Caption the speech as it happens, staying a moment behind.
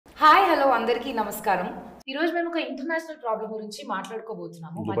Hi hello అందరికీ నమస్కారం. ఈ రోజు మేము ఒక ఇంటర్నేషనల్ ప్రాబ్లం గురించి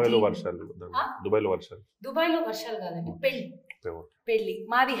మాట్లాడుకోబోతున్నాము. దుబాయ్లో వర్షాలు కాదండి, పెళ్లి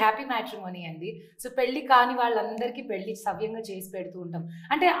మాది హ్యాపీ మ్యాట్రిమోనీ అండి. సో పెళ్లి కాని వాళ్ళందరికీ పెళ్లి సవ్యంగా చేసి పెడుతూ ఉంటాం.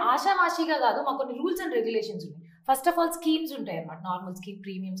 అంటే ఆషామాషిగా కాదు, మాకు కొన్ని రూల్స్ అండ్ రెగ్యులేషన్స్ ఉన్నాయి. ఫస్ట్ ఆఫ్ ఆల్ స్కీమ్స్ ఉంటాయి అన్నమాట. Normal scheme,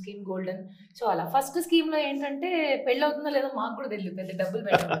 premium scheme, golden. So అలా ఫస్ట్ స్కీమ్ లో ఏంటంటే పెళ్లి అవుతుందో లేదో మాకు కూడా తెలియదు, పెద్ద డబ్బులు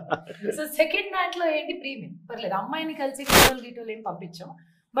పెట్టాలి. సో సెకండ్ దాంట్లో ఏంటి, ప్రీమియం. పర్లేదు, అమ్మాయిని కలిసి గిటోలు ఏం పంపించాం,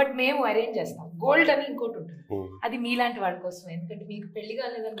 బట్ మేము అరేంజ్ చేస్తాం. గోల్డ్ అని ఇంకోటి ఉంటుంది, అది మీలాంటి వాడి కోసం. ఎందుకంటే మీకు పెళ్లి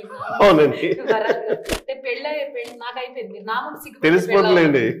కాలేదండి, అంటే పెళ్ళి నాకు అయిపోయింది, మీరు నామం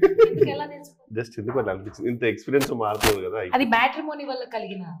తెలిసిపోతుందండి. ఎలా తెలుసు, అది మ్యాట్రిమోనీ వల్ల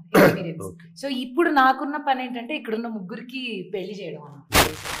కలిగిన ఎక్స్పీరియన్స్. సో ఇప్పుడు నాకున్న పని ఏంటంటే ఇక్కడున్న ముగ్గురికి పెళ్లి చేయడం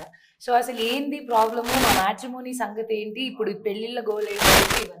అన్నమాట. సో అసలు ఏంది ప్రాబ్లము, మా మ్యాట్రిమోనీ సంగతి ఏంటి, ఇప్పుడు పెళ్లిళ్ళ గోల్ ఏంటి,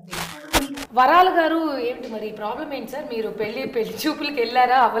 ఇవన్నీ. వరాలు గారు ఏంటి మరి ప్రాబ్లం ఏంటి సార్? మీరు పెళ్లి చూపులకి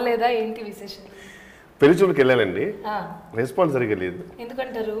వెళ్ళారా, అవ్వలేదా, ఏంటి విశేషం? పెళ్లి చూపులకి వెళ్ళానండి, రెస్పాన్స్ సరిగ్గా లేదు.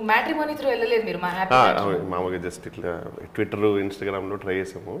 ఎందుకంటారు? మ్యాట్రిమోనీ త్రూ వెళ్ళలేదు మీరు? మామూలుగా జస్ట్ ఇట్లా ట్విట్టర్, ఇన్స్టాగ్రామ్ లో ట్రై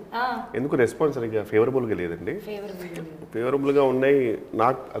చేసాము, ఎందుకు రెస్పాన్స్ సరిగ్గా ఫేవరబుల్ గా లేదండి. ఫేవరబుల్ గా ఉన్నాయి,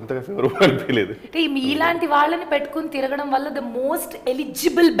 నాకు అంతగా ఫేవరబుల్ అనిపించలేదు. మీలాంటి వాళ్ళని పెట్టుకుని తిరగడం వల్ల ద మోస్ట్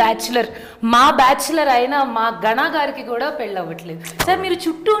ఎలిజిబుల్ బ్యాచులర్, మా బ్యాచులర్ అయిన మా గణా గారికి కూడా పెళ్ళి అవ్వట్లేదు సార్. మీరు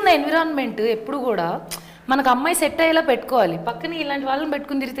చుట్టూ ఉన్న ఎన్విరాన్మెంట్ ఎప్పుడు కూడా మనకు అమ్మాయి సెట్ అయ్యేలా పెట్టుకోవాలి. పక్కన ఇలాంటి వాళ్ళని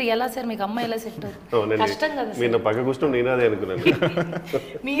పెట్టుకుని తిరిగితే ఎలా సార్ మీకు అమ్మాయి ఎలా సెట్ అవుతుంది? కష్టం కదా.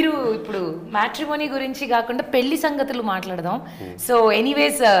 మీరు ఇప్పుడు మ్యాట్రిమోనీ గురించి కాకుండా పెళ్లి సంగతులు మాట్లాడదాం. So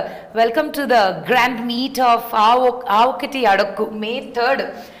anyways, welcome to the grand meet of ఆ ఒక్కటి అడక్కు. May 3rd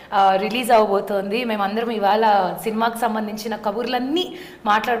release అవ్వబోతోంది. మేమందరం ఇవాళ సినిమాకి సంబంధించిన కబుర్లన్నీ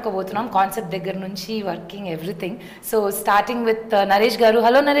మాట్లాడుకోబోతున్నాం, కాన్సెప్ట్ దగ్గర నుంచి working everything. So starting with Naresh గారు.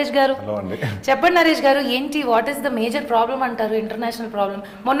 హలో నరేష్ గారు, చెప్పండి నరేష్ గారు, ఏంటి what is the major problem అంటారు, ఇంటర్నేషనల్ ప్రాబ్లం?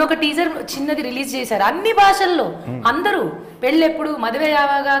 మొన్న ఒక టీజర్ చిన్నది రిలీజ్ చేశారు అన్ని భాషల్లో. అందరూ పెళ్ళి ఎప్పుడు, మదువే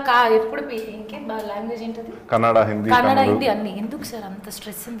యావాగా, ఎప్పుడు, ఇంకేం లాంగ్వేజ్ ఏంటది, కన్నడ, హిందీ అన్ని. ఎందుకు సార్ అంత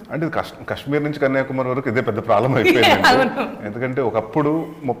స్ట్రెస్? అంటే కాశ్మీర్ నుంచి కన్యాకుమారి వరకు ఇదే పెద్ద ప్రాబ్లం అయిపోయింది. ఎందుకంటే ఒకప్పుడు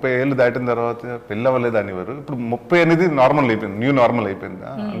 30 ఏళ్ళు దాటిన తర్వాత పెళ్ళి అవ్వలేదు అనేవారు, ఇప్పుడు 30 అనేది నార్మల్ అయిపోయింది, న్యూ నార్మల్ అయిపోయింది.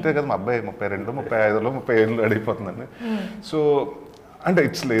 అంతే కదా, మా అబ్బాయి 32, 35లో 30 ఏళ్ళు అడిగిపోతుందండి. సో అంటే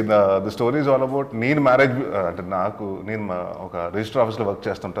it's the story is all about, నేను మ్యారేజ్ అంటే నేను ఒక రిజిస్టర్ ఆఫీస్లో వర్క్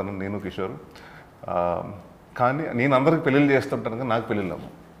చేస్తుంటాను, నేను కిషోర్. కానీ నేను అందరికి పెళ్ళిళ్ళు చేస్తుంటాను, కానీ నాకు పెళ్ళిళ్ళు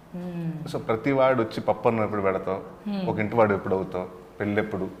అవ్వవు. సో ప్రతి వాడు వచ్చి పప్పను ఎప్పుడు పెడతావు, ఒక ఇంటి వాడు ఎప్పుడు అవుతావు, పెళ్ళి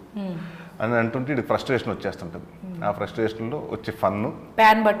ఎప్పుడు అని అంటుంటే ఇది ఫ్రస్ట్రేషన్ వచ్చేస్తుంటుంది. ఆ ఫ్రస్ట్రేషన్లో వచ్చే ఫన్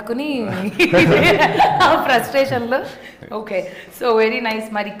ప్యాన్ పట్టుకుని ఆ ఫ్రస్ట్రేషన్లో. Okay, so very nice.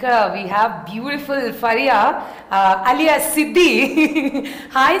 మరి ఇక్కడ we have beautiful Faria alias Siddhi.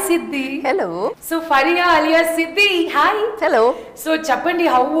 Hi Siddhi. Hello. So Faria alias Siddhi, hi. Hello. So చెప్పండి,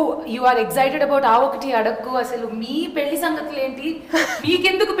 how you are excited about ఆ ఒకటి అడక్కు? అసలు మీ పెళ్లి సంగతులు ఏంటి,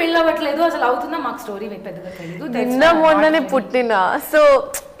 మీకెందుకు పెళ్ళి అవ్వట్లేదు, అసలు అవుతుందా? మాకు స్టోరీ పెద్దగా తెలియదు, నిన్న మొన్ననే పుట్టిన. సో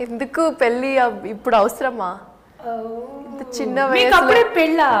ఎందుకు పెళ్ళి ఇప్పుడు అవసరమా, చిన్న వయసులో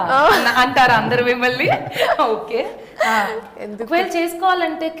పెళ్ళా అంటారా అందరు మిమ్మల్ని? ఓకే, ఎందుకు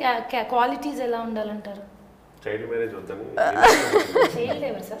చేసుకోవాలంటే క్వాలిటీస్ ఎలా ఉండాలంటారు?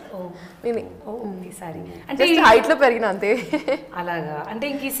 అంటే హైట్ లో పెరిగిన అంతే. అలాగా, అంటే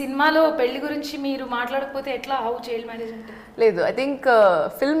ఇంక ఈ సినిమాలో పెళ్లి గురించి మీరు మాట్లాడకపోతే ఎట్లా? హౌ చైల్డ్ మ్యారేజ్ అంటే? లేదు, ఐ థింక్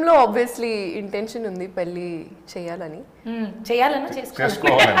ఫిల్మ్ లో ఆబ్వియస్లీ ఇంటెన్షన్ ఉంది పెళ్లి చేయాలని.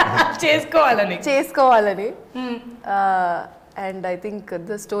 చేసుకోవాలని and I think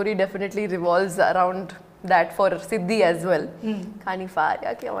the story definitely revolves around that for Siddhi as well. Kani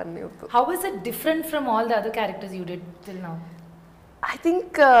Faria ki avanni uttu. How is it different from all the other characters you did till now? I think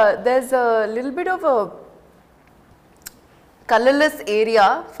there's a little bit of a colorless area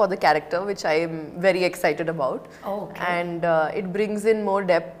for the character, which I am very excited about. Okay. And it brings in more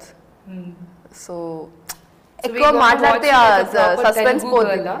depth. So ekko maatladte suspense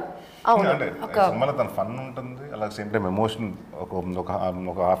pothindi. సినిమాలో తన fun ఉంటుంది, అలాగే same time emotion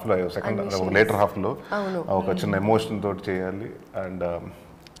ఒక హాఫ్లో, second later హాఫ్లో ఒక చిన్న emotion తోటి చేయాలి. అండ్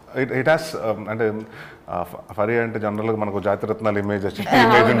ఇట్ హాస్ అంటే ఫరియా అంటే జనరల్గా మనకు జాతిరత్నాలు ఇమేజ్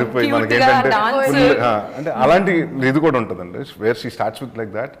ఇమేజ్ ఉండిపోయి మనకి ఏంటంటే అంటే అలాంటి ఇది కూడా ఉంటుందండి, where she starts with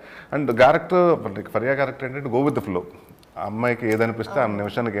like that. And character Faria character ఏంటంటే గో విత్ ద ఫ్లో, అమ్మాయికి ఏదనిపిస్తే ఆ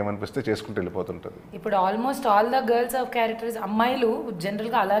నిమిషానికి ఏమనిపిస్తే చేసుకుంటూ వెళ్ళిపోతుంటుంది. ఇప్పుడు almost all the girls of characters, అమ్మాయిలు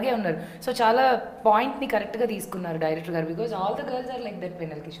జనరల్గా అలాగే ఉన్నారు. సో చాలా పాయింట్ని కరెక్ట్గా తీసుకున్నారు డైరెక్టర్ గారు, because all the girls are like that.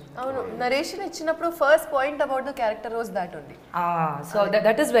 Penal Kishore అవును, నరేషన్ ఇచ్చినప్పుడు first point about the character was that only. So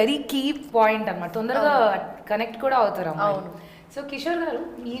that is very key point అన్నమాట, తొందరగా కనెక్ట్ కూడా అవుతారు అమ్మాయిలు. సో కిషోర్ గారు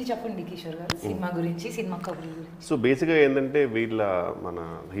మీరు చెప్పండి, కిషోర్ గారు సినిమా గురించి, సినిమా కబుర్ల గురించి. సో బేసిక్గా ఏంటంటే వీళ్ళ మన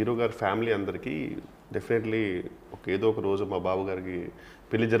హీరో గారి ఫ్యామిలీ అందరికీ డెఫినెట్లీ ఏదో ఒక రోజు మా బాబు గారికి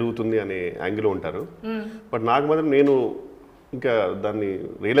పెళ్లి జరుగుతుంది అనే యాంగిల్ ఉంటారు. బట్ నాకు మాత్రం నేను ఇంకా దాన్ని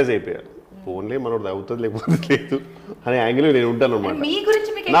రియలైజ్ అయిపోయాను, ఓన్లీ మనోడు అవుతుంది లేకపోతే లేదు అనే యాంగిల్ నేను ఉంటాను అనమాట.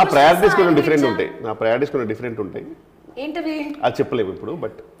 నా ప్రయారిటీస్ కొన్ని డిఫరెంట్ ఉంటాయి. ఏంటవి అది చెప్పలేము ఇప్పుడు,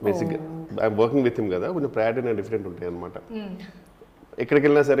 బట్ బేసిక్గా ఐఎమ్ వర్కింగ్ విత్ హిమ్ కదా, కొంచెం ప్రయారిటీ నా డిఫరెంట్ ఉంటాయి అనమాట. ఎక్కడికి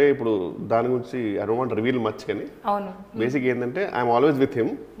వెళ్ళినా సరే ఇప్పుడు దాని గురించి I don't want reveal much, కానీ బేసిక్ ఏంటంటే I'm always with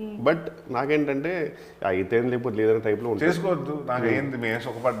him. But నాకేంటంటే అయితే లేకపోతే లేదనే టైప్ లో చేసుకోవద్దు, నాకు ఏంది మేము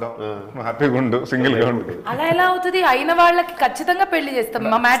సుఖపడ్డాం, హ్యాపీగా ఉండు, సింగిల్ గా ఉండు. అలా ఎలా అవుతుంది? అయిన వాళ్ళకి ఖచ్చితంగా పెళ్లి చేస్తాం.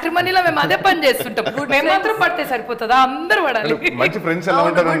 మా మ్యాట్రిమోనీలో మేము అదే పని చేస్తుంటాం. మేము మాత్రం పడితే సరిపోతుందా? అందరూ పడాలి. మంచి ఫ్రెండ్స్ ఎలా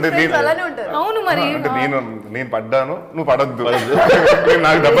ఉంటారంటే, అవును మరి నేను పడ్డాను నువ్వు పడద్దు,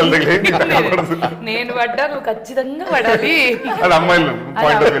 నాకు డబ్బులు తగిలి నేను పడ్డా నువ్వు ఖచ్చితంగా పడాలి. అది అమ్మాయిలు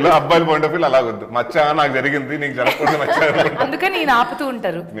పాయింట్ ఆఫ్ వ్యూ, అబ్బాయిల పాయింట్ ఆఫ్ వ్యూ అలాగొద్దు. మచ్చా నాకు జరిగింది నీకు జరగకూడదు మచ్చా, అందుకని నేను ఆపుతూ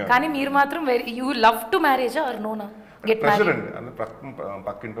ఉంటారు. కానీ మీరు మాత్రం you love to marriage or నోనా? Pressure అండి, అంటే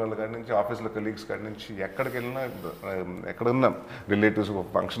పక్కింటి వాళ్ళ కాడి నుంచి, ఆఫీస్లో కొలీగ్స్ కాడి నుంచి, ఎక్కడికి వెళ్ళినా, ఎక్కడున్నా రిలేటివ్స్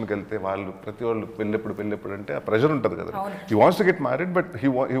ఫంక్షన్కి వెళ్తే వాళ్ళు ప్రతి వాళ్ళు పెళ్ళెప్పుడు అంటే ఆ ప్రెషర్ ఉంటుంది కదా. He wants to get married but he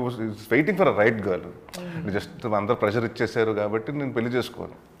was waiting for a right girl. Just అందరు ప్రెషర్ ఇచ్చేసారు కాబట్టి నేను పెళ్లి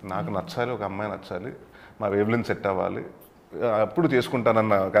చేసుకోను, నాకు నచ్చాలి, ఒక అమ్మాయి నచ్చాలి, మా వేవ్లెంత్ సెట్ అవ్వాలి, అప్పుడు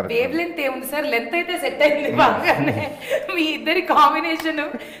చేసుకుంటానన్న. వేవ్లెంత్ ఏముంది సార్, లెంత్ అయితే సెట్ అయింది బాగానే. మీ ఇద్దరి కాంబినేషన్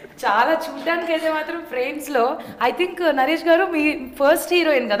చాలా చూడడానికి అయితే మాత్రం ఫ్రేమ్స్ లో ఐ థింక్ నరేష్ గారు మీ ఫస్ట్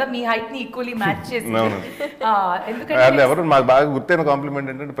హీరోయిన్ కదా, మీ హైట్ ని ఈక్వల్లీ మ్యాచ్ చేసి. ఎందుకంటే ఎవరు మాకు బాగా గుర్తైన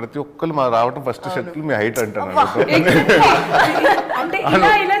కాంప్లిమెంట్ ఏంటంటే ప్రతి ఒక్కరు మా రావడం ఫస్ట్ షర్ట్లు మీ హైట్ అంటాను.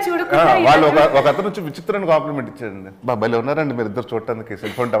 వాళ్ళు ఒక అతను వచ్చి విచిత్రమైన కాంప్లిమెంట్ ఇచ్చారండి, బాబాయ్ ఉన్నారండి మీరు ఇద్దరు చూడటానికి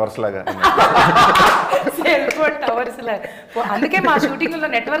సెల్ ఫోన్ టవర్స్ లాగా. సెల్ ఫోన్ టవర్స్ లాగా, అందుకే మా షూటింగ్ లో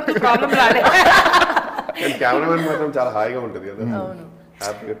నెట్వర్క్ ప్రాబ్లం రాలేదు. కెమెరామెన్ మాత్రం చాలా హాయిగా ఉంటుంది కదా,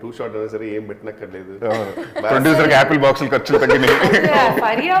 హ్యాపీగా 2 షాట్ అయినా సరే ఏం పెట్టనక్కర్లేదు. ప్రొడ్యూసర్ యాపిల్ బాక్సులు ఖర్చులు తగ్గినాయి.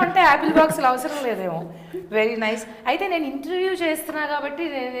 ఫరియా ఉంటే యాపిల్ బాక్సులు అవసరం లేదేమో. Very nice. అయితే నేను ఇంటర్వ్యూ చేస్తున్నా కాబట్టి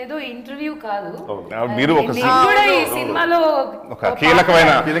నేనేదో ఇంటర్వ్యూ కాదు, మీరు కూడా ఈ సినిమాలో ఒక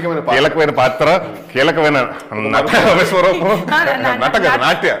కీలకమైన పాత్ర, కీలకమైన నటరంగ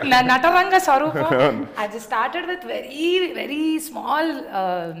స్వరూపం. అది started with very small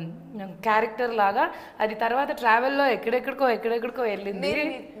character లాగా, అది తర్వాత ట్రావెల్లో ఎక్కడెక్కడికో వెళ్ళింది.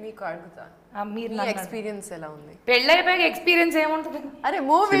 ఎక్స్పీరియన్స్ ఎలా ఉంది? పెళ్ళైపోయాక ఎక్స్పీరియన్స్ ఏముంటుంది? అరే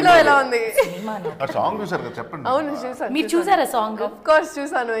మూవీలో ఎలా ఉంది? సాంగ్ చూసారు కదా, చెప్పండి. అవును చూసాను. మీరు చూసారా సాంగ్? ఆఫ్ కోర్స్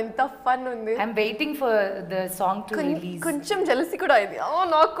చూసాను, ఎంత ఫన్ ఉంది. I'm waiting for the song to release. కొంచెం జెలసీ కూడా అయింది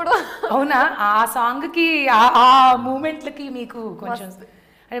నాకు కూడా. అవునా? ఆ సాంగ్ కి ఆ మూమెంట్లకి మీకు కొంచెం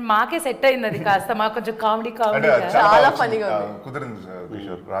అంటే మాకే సెట్ అయింది అది, కాస్త మాకు కొంచెం కామెడీ చాలా ఫన్నీగా కుదిరింది.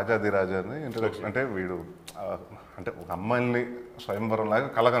 కిషోర్ రాజాది రాజా అని ఇంట్రడక్షన్, అంటే వీడు అంటే ఒక అమ్మాయిని స్వయంవరం లాగా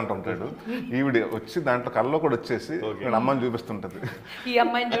కలగంటుంటాడు, ఈవిడ వచ్చి దాంట్లో కళ్ళలో కూడా వచ్చేసి అమ్మాయిని చూపిస్తుంటది, ఈ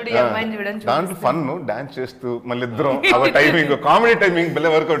అమ్మాయిని చూడని దాంట్లో ఫన్ డాన్స్ చేస్తూ మళ్ళీ ఇద్దరం టైమింగ్, కామెడీ టైమింగ్ భలే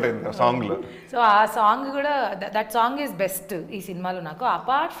వర్కౌట్ అయింది ఆ సాంగ్ లో. సో ఆ సాంగ్ కూడా, దట్ సాంగ్ ఈజ్ బెస్ట్ ఈ సినిమాలో నాకు.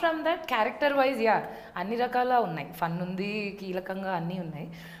 Apart from that character wise అన్ని రకాల ఉన్నాయి, ఫన్ ఉంది, కీలకంగా అన్నీ ఉన్నాయి.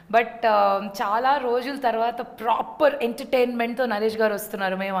 బట్ చాలా రోజుల తర్వాత ప్రాపర్ ఎంటర్టైన్మెంట్తో నరేష్ గారు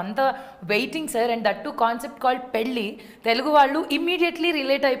వస్తున్నారు. మేము అంతా waiting sir. And that to concept called పెళ్ళి, తెలుగు వాళ్ళు ఇమ్మీడియట్లీ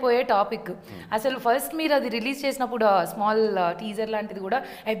రిలేట్ అయిపోయే టాపిక్. అసలు ఫస్ట్ మీరు అది రిలీజ్ చేసినప్పుడు స్మాల్ టీజర్ లాంటిది కూడా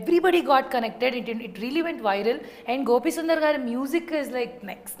everybody got connected, it really went viral. And Gopi Sundar గారి music is like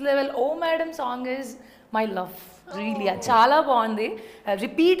next level. Oh madam song is my love really, చాలా బాగుంది.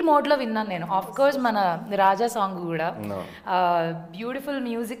 రిపీట్ మోడ్లో విన్నాను నేను. ఆఫ్ కోర్స్ మన రాజా సాంగ్ కూడా బ్యూటిఫుల్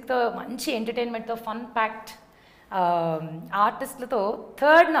మ్యూజిక్తో, మంచి ఎంటర్టైన్మెంట్తో, fun packed ఆర్టిస్ట్లతో.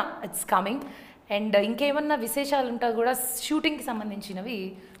 థర్డ్న it's coming. And ఇంకేమన్నా విశేషాలు ఉంటాయి కూడా షూటింగ్కి సంబంధించినవి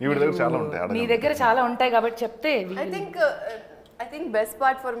మీ దగ్గర చాలా ఉంటాయి కాబట్టి చెప్తే. I think best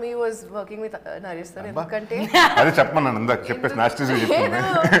part for me was working with Naresh sir. ఎందుకంటే అది చెప్పమన్నాను ఇందాక చెప్పేసి నాస్టిస్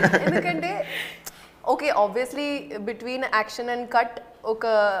ఎందుకంటే okay obviously between action and cut ఒక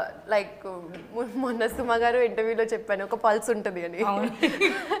లైక్ మొన్న సుమ గారు ఇంటర్వ్యూలో చెప్పాను, ఒక పల్స్ ఉంటుంది అని.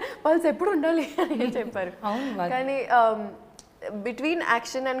 పల్స్ ఎప్పుడు ఉండాలి అని చెప్పారు. కానీ బిట్వీన్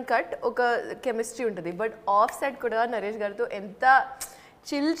యాక్షన్ అండ్ కట్ ఒక కెమిస్ట్రీ ఉంటుంది. బట్ ఆఫ్ సెట్ కూడా నరేష్ గారితో ఎంత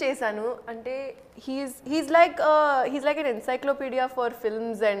చిల్ చేశాను అంటే, he's like an encyclopedia for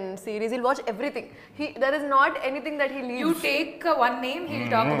films and series. He'll watch everything. There is not anything that he leaves. You take one name, he'll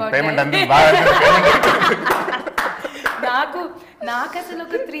talk about payment నాకు అసలు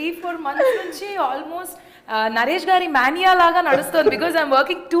ఒక 3-4 months నుంచి almost Naresh గారి మానియా లాగా నడుస్తుంది because I'm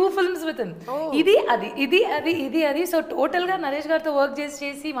working 2 films with him. ఇది అది so టోటల్గా నరేష్ గారితో వర్క్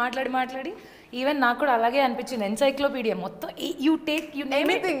చేసి మాట్లాడి ఈవెన్ నాకు కూడా అలాగే అనిపించింది. ఎన్సైక్లోపీడియా మొత్తం you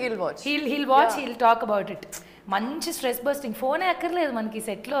watch heal talk about it. మంచి స్ట్రెస్ బస్టింగ్, ఫోనే అక్కర్లేదు మనకి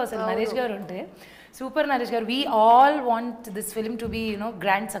సెట్లో అసలు నరేష్ గారు ఉంటే. సూపర్ నరేష్ గారు. We all want this film to be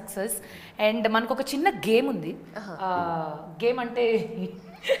grand success. And మనకు ఒక చిన్న గేమ్ ఉంది. గేమ్ అంటే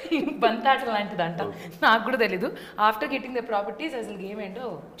బంతాట లాంటిది అంట, నాకు కూడా తెలీదు. ఆఫ్టర్ గెటింగ్ ద ప్రాపర్టీస్ అసలు గేమ్ ఏంటో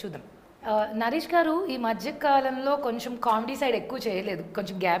చూద్దాం. నరేష్ గారు ఈ మధ్య కాలంలో కొంచెం కామెడీ సైడ్ ఎక్కువ చేయలేదు,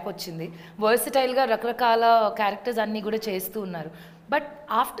 కొంచెం గ్యాప్ వచ్చింది. వర్సిటైల్గా రకరకాల క్యారెక్టర్స్ అన్నీ కూడా చేస్తూ ఉన్నారు. But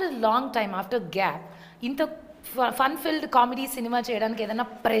after long time, after gap, ఇంత ఫన్ ఫిల్డ్ కామెడీ సినిమా చేయడానికి ఏదైనా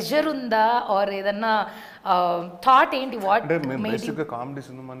ప్రెషర్ ఉందా ఆర్ ఏదన్నా థాట్ ఏంటి? వాట్ బేసిక్గా కామెడీ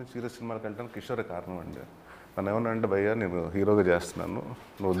సినిమాని సీరియస్ సినిమాకి వెళ్ళడానికి కిషోరే కారణం అండి. నన్ను ఏమన్నా అంటే భయ్యా నేను హీరోగా చేస్తున్నాను,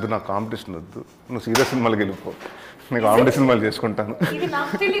 నువ్వు వద్దు, నాకు కాంపిటీషన్ వద్దు, నువ్వు సీరియస్ సినిమాలకి వెళ్ళిపో, నేను కామెడీ సినిమాలు చేసుకుంటాను.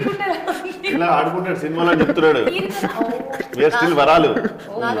 ఇలా ఆడుకుంటాడు సినిమాలో చెప్తున్నాడు. వరాలు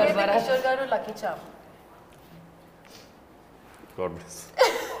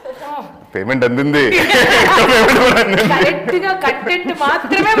పేమెంట్ అందింది, కరెక్ట్ గా కంటెంట్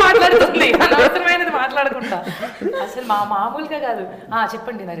మాత్రమే మాట్లాడుతుంది, అనవసరమైనది మాట్లాడకుండా. అసలు మామూలుగా కాదు.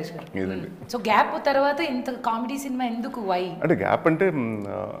 చెప్పండి నరేష్ గారు. సో గ్యాప్ తర్వాత ఇంత కామెడీ సినిమా ఎందుకు? వై అంటే గ్యాప్ అంటే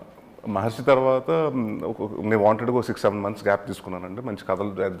మహర్షి తర్వాత నేను వాంటెడ్గా 6-7 months గ్యాప్ తీసుకున్నానండి, మంచి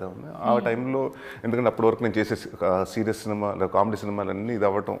కథలు చేద్దామని. ఆ టైంలో ఎందుకంటే అప్పటి వరకు నేను చేసే సీరియస్ సినిమా కామెడీ సినిమాలన్నీ ఇది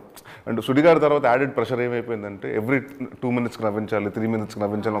అవ్వటం. అండ్ సుడిగారి తర్వాత యాడెడ్ ప్రెషర్ ఏమైపోయిందంటే ఎవ్రీ 2 minutesకి నవ్వించాలి, 3 minutesకి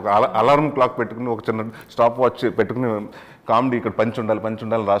నవ్వించాలి, ఒక అలారం క్లాక్ పెట్టుకుని, ఒక చిన్న స్టాప్ వాచ్ పెట్టుకుని కామెడీ ఇక్కడ పంచ్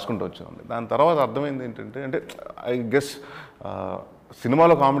ఉండాలి రాసుకుంటూ వచ్చామండి. దాని తర్వాత అర్థమైంది ఏంటంటే, అంటే ఐ గెస్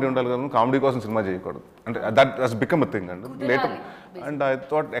సినిమాలో కామెడీ ఉండాలి కదా, కామెడీ కోసం సినిమా చేయకూడదు అంటే that has become a thing అండి లేటర్. అండ్ ఐ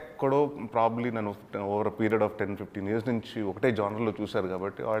థాట్ ఎక్కడో ప్రాబ్లీ నేను ఓవర్ పీరియడ్ ఆఫ్ 10-15 years నుంచి ఒకటే జానర్లో చూశారు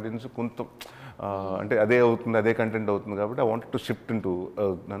కాబట్టి ఆడియన్స్ కొంత అంటే అదే అవుతుంది, అదే కంటెంట్ అవుతుంది కాబట్టి I wanted to shift in to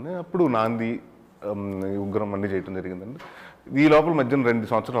అని అప్పుడు నాంది ఉగ్రం అన్నీ చేయడం జరిగిందండి. ఈ లోపల మధ్యన 2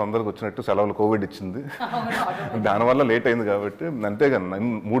 సంవత్సరాలు అందరికి వచ్చినట్టు సెలవులు కోవిడ్ ఇచ్చింది, దానివల్ల లేట్ అయింది కాబట్టి. అంతేగాని నేను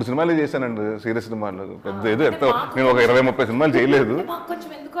 3 సినిమాలే చేశానండి సీరియస్ సినిమాలు, పెద్ద ఏదో ఎంత నేను ఒక 20-30 సినిమాలు చేయలేదు.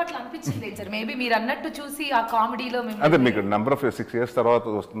 అదే మీకు నెంబర్ ఆఫ్ 6 years తర్వాత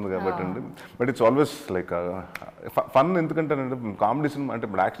వస్తుంది కాబట్టి అండి. But it's always like fun. ఎందుకంటేనండి comedy cinema అంటే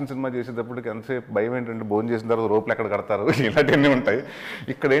ఇప్పుడు యాక్షన్ సినిమా చేసేటప్పటికి ఎంతసేపు భయం ఏంటంటే భోజనం చేసిన తర్వాత రోపులు ఎక్కడ కడతారు ఇలాంటివన్నీ ఉంటాయి.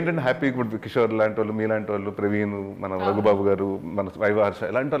 ఇక్కడ ఏంటంటే హ్యాపీ ఇప్పుడు కిషోర్ లాంటి వాళ్ళు, మీలాంటి వాళ్ళు, ప్రవీణ్, మన రఘుబాబు గారు, మన వైవాహర్ష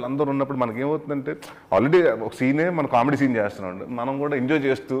ఇలాంటి వాళ్ళు అందరూ ఉన్నప్పుడు మనకి ఏమవుతుందంటే ఆల్రెడీ ఒక సీనే మన కామెడీ సీన్ చేస్తున్నాం, మనం కూడా ఎంజాయ్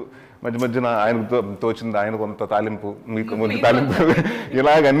చేస్తూ మధ్య మధ్యన ఆయనకు తోచింది ఆయన కొంత తాలింపు, మీకు కొంత తాలింపు,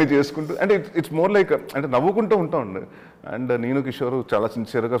 ఇలాగ అన్నీ చేసుకుంటూ అంటే ఇట్స్ మోర్ లైక్ అంటే నవ్వుకుంటూ ఉంటామండి. అండ్ నేను కిషోర్ చాలా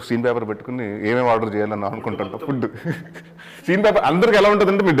సిన్సియర్గా సీన్ పేపర్ పెట్టుకుని ఏమేమి ఆర్డర్ చేయాలని అనుకుంటుంటా. ఫుడ్ సీన్ పేపర్ అందరికి ఎలా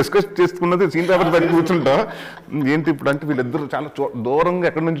ఉంటుందంటే మీరు డిస్కస్ చేసుకున్నది సీన్ పేపర్ పెట్టి కూర్చుంటాం. ఏంటి ఇప్పుడు అంటే వీళ్ళిద్దరు చాలా దూరంగా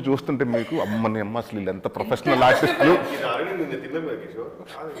ఎక్కడి నుంచి చూస్తుంటే మీకు అమ్మని అమ్మ అసలు వీళ్ళు ఎంత ప్రొఫెషనల్ ఆర్టిస్టులు.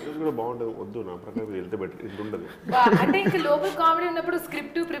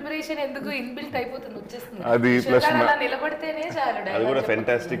 అది ప్లస్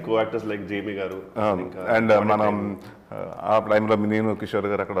అండ్ మనం ఆ టైంలో నేను కిషోర్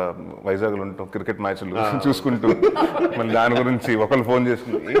గారు అక్కడ వైజాగ్లో ఉంటాం, క్రికెట్ మ్యాచ్లు చూసుకుంటూ మళ్ళీ దాని గురించి ఒకళ్ళు ఫోన్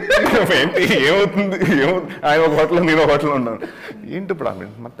చేసుకుని ఏంటి ఏమవుతుంది ఆయన ఒక హోటల్లో నేను ఒక హోటల్లో ఉన్నాను, ఏంటి ఇప్పుడు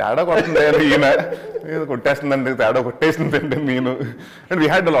మరి తేడా కొడుతుంది ఈయన ఏదో కొట్టేస్తుందండి, తేడా కొట్టేసిందంటే నేను. And we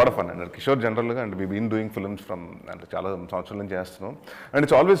had a lot of fun and Kishore జనరల్గా and we been doing films from అంటే చాలా సంవత్సరాల నుంచి చేస్తున్నాం. అండ్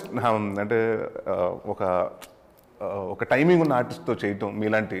ఇట్స్ ఆల్వేస్ అంటే ఒక టైమింగ్ ఉన్న ఆర్టిస్ట్తో చేయటం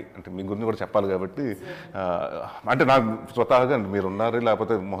మీలాంటి అంటే మీ గురించి కూడా చెప్పాలి కాబట్టి అంటే నాకు స్వతహాగా మీరు ఉన్నారు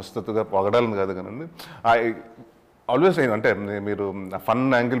లేకపోతే మోస్తతుగా పొగడాలని కాదు కానీ ఆల్వేస్ అంటే మీరు ఫన్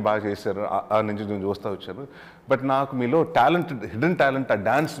యాంగిల్ బాగా చేశారు, ఆ నుంచి నేను చూస్తూ వచ్చాను. బట్ నాకు మీలో హిడెన్ టాలెంట్ ఆ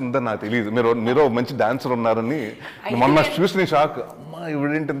డాన్స్ ఉందని నాకు తెలియదు. మీరు మంచి డాన్సర్ ఉన్నారని మొన్న చూసిన షాక్, అమ్మా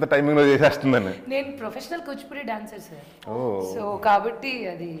ఇవిడేంటి ఇంత టైమింగ్లో చేసేస్తుందని. నేను professional Kuchipudi dancer sir, so కాబట్టి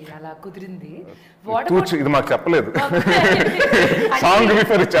అది అలా కుదిరింది. ఇది మాకు చెప్పలేదు, సాంగ్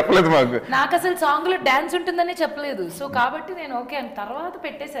బిఫోర్ చెప్పలేదు మాకు. నాకు అసలు సాంగ్ లో డాన్స్ ఉంటుందని చెప్పలేదు, సో కాబట్టి నేను ఓకే అని తర్వాత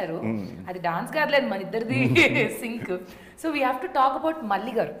పెట్టేశారు. అది డాన్స్ కాదులేదు మన ఇద్దరిది sync. So we have to talk about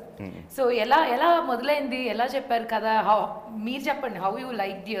మల్లి గారు. సో ఎలా మొదలైంది, ఎలా చెప్పారు కదా, మీరు చెప్పండి, how you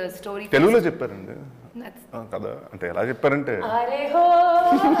like the story. తెలుగులో చెప్పారండి కదా, అంటే ఎలా చెప్పారంటే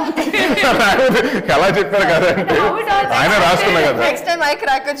ఎలా చెప్పారు కదా అంటే ఆయన రాసుకున్నా కదా. Next time I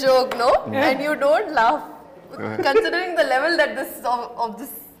crack a joke no and you don't laugh considering the level that this of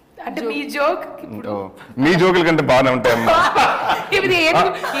this అంటే మీ జోక్ మీ జోకుల కంటే బాగానే ఉంటాయమ్మా. ఇది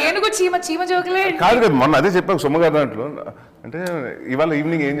ఏనుగు చీమ జోకులే కాదు కదా, మొన్న అదే చెప్పాను సుమ గారు దాంట్లో. అంటే ఇవాళ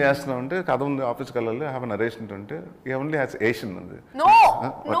ఈవినింగ్ ఏం చేస్తున్నావు అంటే కథ ఉంది ఆఫీస్కి వెళ్ళాలి, హ్యావ్ నరేషన్ అంటే ఓన్లీ హ్యాస్ ఏషియన్ ఉంది.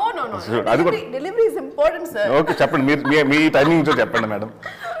 అది delivery is important sir. Okay చెప్పండి, మీరు మీ టైమింగ్ చెప్పండి madam.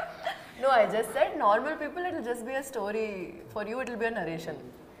 No, I just said normal people it will just be a story. For you it will be a narration.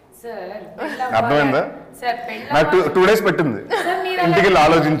 Sir అర్థమైందా? నాకు 2 days పెట్టింది ఇంటికి వెళ్ళి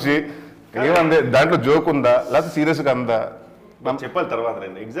ఆలోచించి ఏమంది దాంట్లో జోక్ ఉందా లేకపోతే సీరియస్గా అందా చెప్పాలి తర్వాత.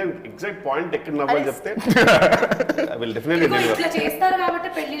 నేను ఎగ్జాక్ట్ పాయింట్ ఎక్కడ నవ్వాలి చెప్తే విల్ డెఫినెట్లీ డెలివర్. ఇట్లా చేస్తారు కాబట్టి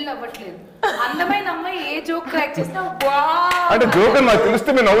పెళ్లిళ్ళు అవ్వట్లేదు. అందమైన అమ్మాయి ఏ జోక్ క్రాక్ చేసినా అంటే జోక్ అని నాకు తెలిస్తే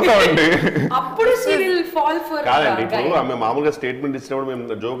మేము నవ్వుతామండి. అప్పుడు she will fall for. కాదండి, ఇప్పుడు ఆమె మామూలుగా స్టేట్మెంట్ ఇచ్చినప్పుడు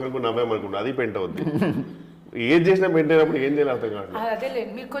మేము జోక్ అనుకుని నవ్వామనుకుంటాం, అది పెంట అవుద్ది. ఏది చేసినా పెంట అయినప్పుడు ఏం చేయాలి అర్థం కాదు.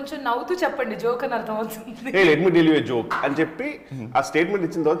 అదేలేండి, మీరు కొంచెం నవ్వుతూ చెప్పండి జోక్ అని అర్థం అవుతుంది. Let me tell you A joke అని చెప్పి ఆ స్టేట్మెంట్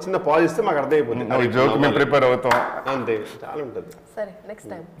ఇచ్చిన తర్వాత చిన్న పాజ్ ఇస్తే మాకు అర్థం అయిపోతుంది. జోక్ మేము ప్రిపేర్ అవుతాం అంతే, చాలా ఉంటుంది. సరే నెక్స్ట్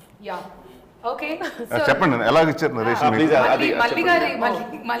టైం. యా ఓకే చెప్పండి ఎలాగ ఇచ్చారు నరేషన్.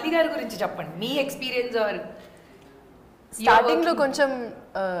 మల్లి గారి గురించి చెప్పండి, మీ ఎక్స్పీరియన్స్. స్టార్టింగ్ లో కొంచెం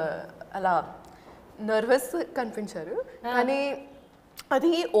అలా నర్వస్ కనిపించారు, కానీ I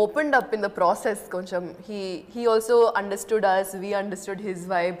think he opened up in the process. Koncham he also understood us, we understood his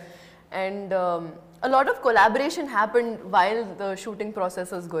vibe, and a lot of collaboration happened while the shooting process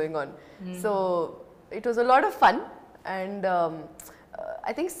was going on. So it was a lot of fun, and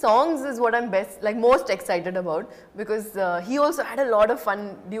I think songs is what I'm most excited about, because he also had a lot of fun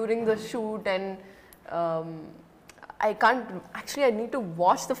during the shoot, and I need to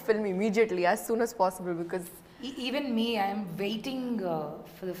watch the film immediately as soon as possible, because even me, I am waiting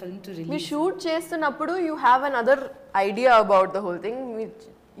for the film to release. We shoot చేస్తున్నప్పుడు you have another idea about the whole thing, which,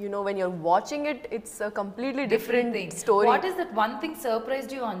 you know, when you're watching it, it's a completely different story. What is that one thing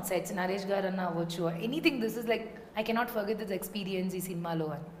surprised you on sets? Naresh garanna avvochu, anything. This is like I cannot forget this experience ee cinema lo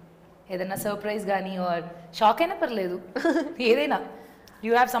ani edaina surprise gaani or shock aina parledu edaina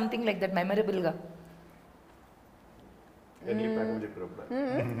you have something like that memorable ga.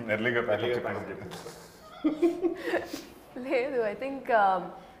 ఎర్లీగా package చెప్పారు. లేదు, I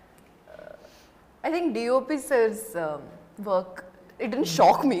think DOP sir's work, it didn't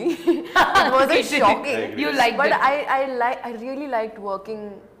shock me. It wasn't shocking. You liked but it. I really liked working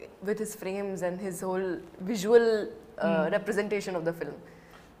with his frames and his whole visual representation of the film.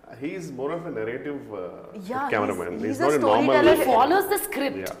 He is more of a narrative Yeah, cameraman. he's not a a normal. storyteller. He follows the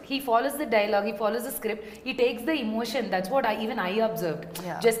script. Yeah. He follows the dialogue. He follows the script. He takes the emotion. That's what I observed.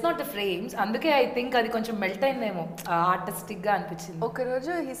 Yeah. Just not the frames. అందుకే I think అది కొంచెం melt అయిందేమో, artistic గా అనిపించింది. Okay,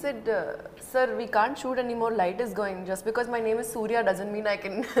 Roger, he said, sir, we can't shoot anymore, light is going. Just because my name is Surya doesn't mean I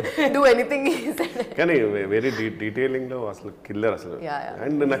can do anything, he said. కానీ very detailing లో అసలు killer అసలు.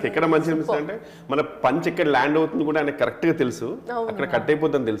 And నాకు ఎక్కడ మంచి అనిపిస్తుంది అంటే మన పంచ్ ఎక్కడ ల్యాండ్ అవుతుంది కూడా ఆయన కరెక్ట్ గా తెలుసు, అక్కడ కట్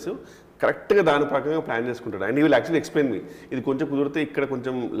అయిపోతుందని తెలుసు, కరెక్ట్ గా దాని ప్రకారంగా ప్లాన్ చేసుకుంటాడు. అండ్ ఈ విల్ యాక్చువల్లీ ఎక్స్ప్లెయిన్ మీ, ఇది కొంచెం కుదిరితే ఇక్కడ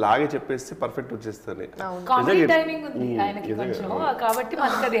కొంచెం లాగే చెప్పేస్తే పర్ఫెక్ట్ వచ్చేస్తుంది. కామెడీ టైమింగ్ ఉంది ఆయనకి కొంచెం, కాబట్టి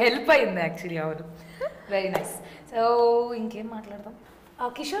మనకి అది హెల్ప్ అయింది యాక్చువల్లీ. అవును, వెరీ నైస్. సో ఇంకేం మాట్లాడదాం.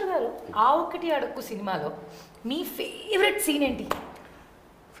 కిషోర్ గారు, ఆ ఒక్కటి అడక్కు సినిమాలో మీ ఫేవరెట్ సీన్ ఏంటి?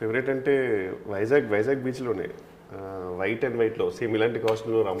 ఫేవరెట్ అంటే వైజాగ్ బీచ్ లోనే వైట్ అండ్ వైట్ లో సేమ్ ఇలాంటి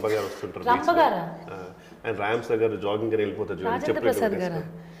కాస్ట్యూమ్ లో రంభ గారు వస్తుంటారు. అండ్ రామ్ సార్ గారు జాగింగ్ అని వెళ్ళిపోతారు.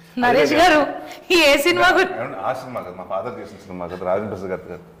 నరేష్ గారు ఏ సినిమా? ఆ సినిమా కదా, మా ఫాదర్ చేసిన సినిమా కదా, రాజేంద్ర ప్రసాద్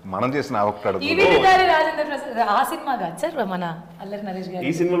గారు మనం చేసిన ఆ ఒక్కటి అడుగు. రాజేంద్ర ప్రసాద్ ఆ సినిమా కాదు సార్, మన అల్లరి నరేష్ గారు.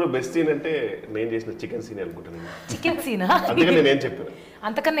 ఈ సినిమాలో బెస్ట్ సీన్ అంటే నేను చేసిన చికెన్ సీన్ అనుకుంటాను. చికెన్ సీనా? అందుకని నేను ఏం చెప్పాను,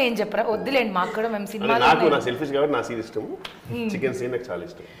 అంతకన్నా ఏం చెప్పరా? వద్దులేండి, మాకు కూడా మేము సినిమా నా సెల్ఫిష్ కాబట్టి నా సీన్ ఇష్టం, చికెన్ సీన్ నాకు చాలా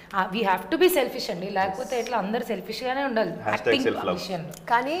ఇష్టం. We have to be selfish అండి, లేకపోతే ఎట్లా అందరు సెల్ఫిష్ గానే ఉండాలి విషయంలో.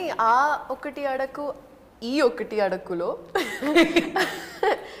 కానీ ఆ ఒకటి అడక్కు ఈ ఒకటి అడక్కులో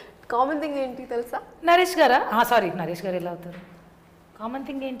కామన్ థింగ్ ఏంటి తెలుసా? నరేష్ గారా? సారీ, నరేష్ గారు ఎలా అవుతారు? కామన్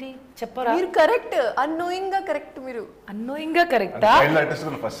థింగ్ ఏంటి చెప్పరా? మీరు కరెక్ట్, అన్నోయింగ్ గా కరెక్ట్. మీరు అన్నోయింగ్ గా కరెక్టా?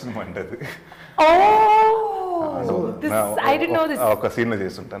 ఫస్ట్ సినిమా అంటే అది. I didn't know this. ఒక సీన్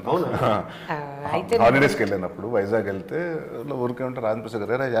చేస్తుంటాను. హాలిడేస్కి వెళ్ళినప్పుడు వైజాగ్ వెళ్తే ఊరికే ఉంటే రాజేంద్ర ప్రసాద్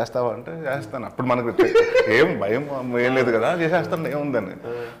గారు చేస్తావా అంటే చేస్తాను. అప్పుడు మనకు ఏం భయం ఏం లేదు కదా, చేసేస్తాను ఏముందని.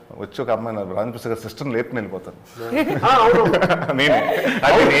 వచ్చి ఒక అమ్మాయి రాజేంద్ర ప్రసాద్ గారి సిస్టర్ని లేపుని వెళ్ళిపోతాను నేనే.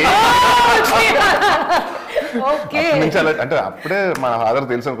 అంటే అప్పుడే మా ఫాదర్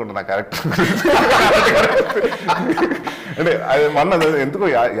తెలుసు అనుకుంటా నా క్యారెక్టర్. అంటే అది మొన్న ఎందుకో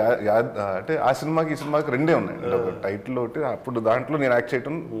అంటే ఆ సినిమాకి ఈ సినిమాకి రెండే ఉన్నాయి. ఒక టైటిల్ ఒకటి, అప్పుడు దాంట్లో నేను యాక్ట్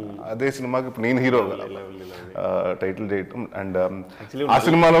చేయటం, అదే సినిమాకి ఇప్పుడు నేను హీరో టైటిల్ చేయటం. అండ్ ఆ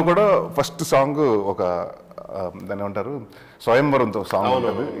సినిమాలో కూడా ఫస్ట్ సాంగ్ ఒక దాన్ని ఏమంటారు స్వయంవరంతో సాంగ్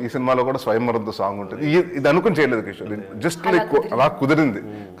ఉంటుంది, ఈ సినిమాలో కూడా స్వయంవరంతో సాంగ్ ఉంటుంది. ఇది అనుకుని చేయలేదు కిషోర్, జస్ట్ లైక్ అలా కుదిరింది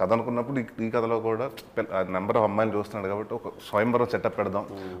కథ అనుకున్నప్పుడు. ఈ కథలో కూడా నెంబర్ ఆఫ్ అమ్మాయిలు చూస్తున్నాడు కాబట్టి ఒక స్వయంవరం సెటప్ పెడదాం,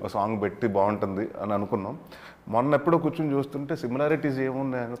 ఒక సాంగ్ పెట్టి బాగుంటుంది అని అనుకున్నాం. మొన్న ఎప్పుడో కూర్చొని చూస్తుంటే సిమిలారిటీస్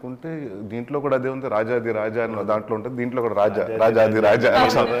ఏమున్నాయి అనుకుంటే దీంట్లో కూడా అదే ఉంది, రాజాది రాజా అని దాంట్లో ఉంటుంది, దీంట్లో కూడా రాజాది రాజా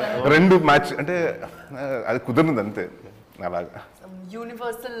రెండు మ్యాచ్ అంటే అది కుదిరింది అంతే అలాగా.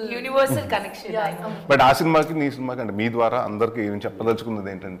 Universal connection. బట్ ఆ సినిమాకి నీ సినిమాకి అంటే మీ ద్వారా అందరికీ ఏం చెప్పదలుచుకున్నది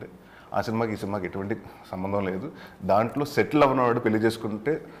ఏంటంటే ఆ సినిమాకి ఈ సినిమాకి ఎటువంటి సంబంధం లేదు. దాంట్లో సెటిల్ అవ్వనవాడు పెళ్లి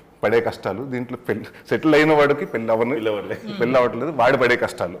చేసుకుంటే పడే కష్టాలు, దీంట్లో సెటిల్ అయిన వాడికి పెళ్ళి అవ్వట్లేదు వాడు పడే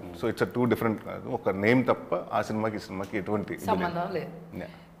కష్టాలు. సో ఇట్స్ 2 డిఫరెంట్, ఒక నేమ్ తప్ప ఆ సినిమాకి ఈ సినిమాకి ఎటువంటి సంబంధం లేదు.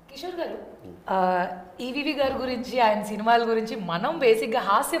 కిషోర్ గారు, ఈవీవి గారి గురించి ఆయన సినిమాల గురించి మనం బేసిక్గా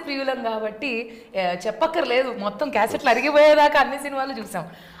హాస్య ప్రియులం కాబట్టి చెప్పక్కర్లేదు, మొత్తం క్యాసెట్లు అరిగిపోయేదాకా అన్ని సినిమాలు చూసాం.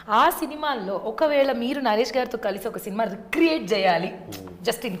 ఆ సినిమాల్లో ఒకవేళ మీరు నరేష్ గారితో కలిసి ఒక సినిమా రిక్రియేట్ చేయాలి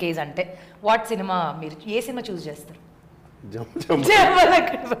జస్ట్ ఇన్ కేస్ అంటే వాట్ సినిమా, మీరు ఏ సినిమా చూస్ చేస్తారు?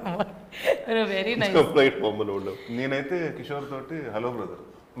 Very nice. నేనైతే కిషోర్ తోటి హలో బ్రదర్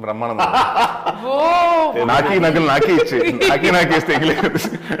బ్రహ్మానందం నాకే ఇచ్చే ఇస్తే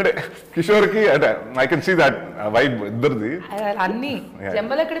అంటే కిషోర్ కి అంటే I can see that vibe ఇద్దరిది. అన్ని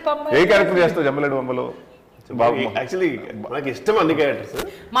జంబలకడి పంబ ఏ క్యారెక్టర్ చేస్తావు జంబలకడి పంబలో? యాక్చువల్లీ నాకు ఇష్టం అన్ని క్యారెక్టర్స్.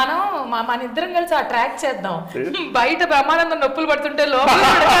 మనం మన ఇద్దరం కలిసి ఆ ట్రాక్ చేద్దాం. బయట బ్రహ్మానందం నొప్పులు పడుతుంటే లోపల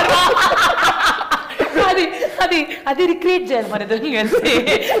అది రిక్రియేట్ చేయాలి మన ఇద్దరం కలిసి.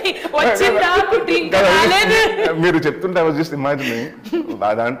 మీరు చెప్తుంటే జస్ట్ ఇమాజిన్ ఆ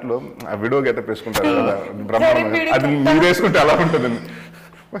దాంట్లో ఆ వీడియో గెటప్ వేసుకుంటారు కదా బ్రహ్మానందం, అది మీరు వేసుకుంటే అలా ఉంటుందండి.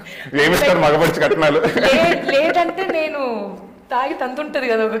 ఏమిస్తారు మగపరిచి కట్నాలు లేదంటే నేను తాగి తంతుంటది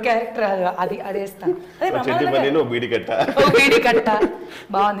కదా ఒక క్యారెక్టర్, అది వేస్తాను. బీడి కట్ట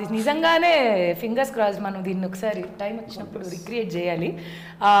బాగుంది నిజంగానే. ఫింగర్స్ క్రాస్, మనం దీన్ని ఒకసారి టైం వచ్చినప్పుడు రిక్రియేట్ చేయాలి.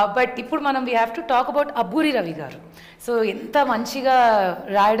 బట్ ఇప్పుడు మనం we have to talk about Abburi Ravi గారు. సో ఎంత మంచిగా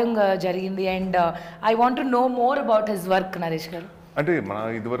రాయడం జరిగింది and I want to know more about his work. Naresh గారు, అంటే మన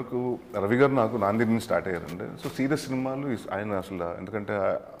ఇదివరకు రవి గారు నాకు నాంది నుంచి స్టార్ట్ అయ్యారండి. సో సీరియస్ సినిమాలు ఆయన అసలు ఎందుకంటే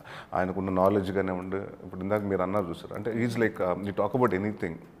ఆయనకున్న నాలెడ్జ్ గానే ఉండే, ఇప్పుడు ఇందాక మీరు అన్నారు చూసారు, అంటే is like you talk about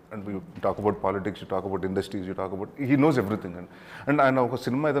anything and you talk about politics, you talk about industries, you talk about he knows everything and ఆయన ఒక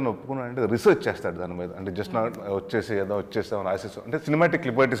సినిమా ఏదైనా ఒప్పుకున్నాడంటే రీసెర్చ్ చేస్తాడు దాని మీద. అంటే జస్ట్ నా వచ్చేస్తాం రాసేస్తాం అంటే సినిమాటిక్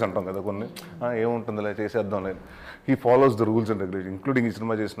లిబర్టీస్ అంటాం కదా కొన్ని, ఏముంటుందిలే చేసేద్దాంలే. He follows the rules and regulation, including ఈ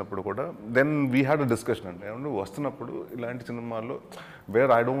సినిమా చేసినప్పుడు కూడా. Then we had a discussion అంటే ఏమంటే వస్తున్నప్పుడు ఇలాంటి సినిమాల్లో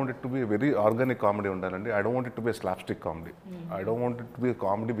where I don't want it to be very organic comedy ఉండాలండి. I don't want it to be slapstick comedy. I don't want it to be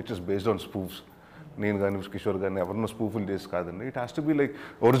comedy which is based on spoofs. నేను కానీ కిషోర్ కానీ ఎవరినో స్పూఫుల్ చేసి కాదండి. It has to be like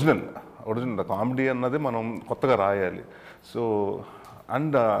original comedy అన్నది మనం కొత్తగా రాయాలి. సో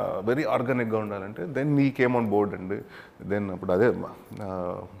అండ్ వెరీ ఆర్గానిక్గా ఉండాలంటే దెన్ నీకేమ్ ఆన్ బోర్డ్ అండి. దెన్ అప్పుడు అదే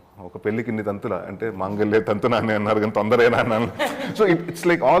ఒక పెళ్ళికి ఇన్ని తంతుల అంటే మాంగళ్య తంతున అని అన్నారు కానీ తొందరేనా అన్నాను. So it's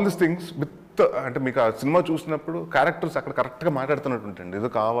like all this things with అంటే మీకు ఆ సినిమా చూసినప్పుడు క్యారెక్టర్స్ అక్కడ కరెక్ట్గా మాట్లాడుతున్నట్టు ఉంటుంది. ఏదో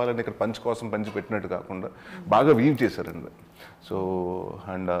కావాలని ఇక్కడ పంచ్ కోసం పంచి పెట్టినట్టు కాకుండా బాగా వీవ్ చేశారండి. So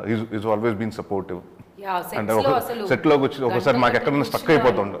and is always been supportive. అంటే ఒక సెట్లోకి వచ్చి ఒకసారి మాకు ఎక్కడన్నా స్టక్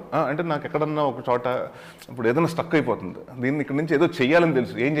అయిపోతుండే, అంటే నాకు ఎక్కడన్నా ఒక చోట ఇప్పుడు ఏదైనా స్టక్ అయిపోతుంది, దీన్ని ఇక్కడ నుంచి ఏదో చేయాలని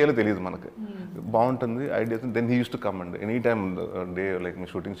తెలుసు, ఏం చేయాలో తెలియదు మనకి, బాగుంటుంది ideas. Then he use to come అండి ఎనీ టైమ్ డే లైక్ మీ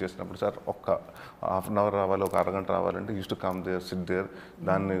షూటింగ్ చేసినప్పుడు సార్ ఒక్క హాఫ్ అన్ అవర్ రావాలి, ఒక అరగంట రావాలంటే use to come there SIT there,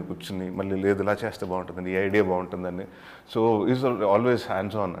 దాన్ని కూర్చుని మళ్ళీ లేదు ఇలా చేస్తే బాగుంటుందండి, ఈ ఐడియా బాగుంటుందని. So is always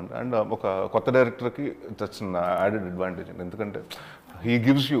hands on and and ఒక కొత్త డైరెక్టర్కి దట్స్ యాడెడ్ అడ్వాంటేజ్ అండి. ఎందుకంటే హీ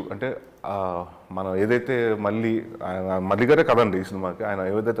గివ్స్ యూ అంటే మనం ఏదైతే మళ్ళీ గారే కథ అండి ఈ సినిమాకి, ఆయన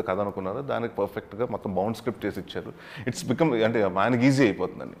ఏదైతే కథ అనుకున్నారో దానికి పర్ఫెక్ట్గా మొత్తం బౌండ్ స్క్రిప్ట్ చేసి ఇచ్చారు. ఇట్స్ బికమ్ అంటే ఆయనకి ఈజీ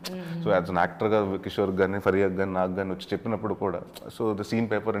అయిపోతుందండి. సో యాజ్ అన్ యాక్టర్గా కిషోర్ కానీ ఫరియాకి కానీ నాకు కానీ వచ్చి చెప్పినప్పుడు కూడా so the scene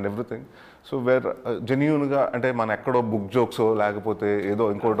paper and everything so where జెన్యూన్గా అంటే మన ఎక్కడో బుక్ జోక్సో లేకపోతే ఏదో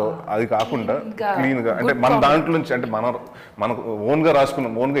ఇంకోటో అది కాకుండా క్లీన్గా అంటే మన దాంట్లో నుంచి అంటే మనకు ఓన్గా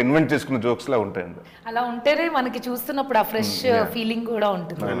రాసుకున్న ఓన్గా ఇన్వెంట్ చేసుకున్న జోక్స్లా ఉంటాయండి. అలా ఉంటేనే మనకి చూస్తున్నప్పుడు ఆ ఫ్రెష్ ఫీలింగ్ కూడా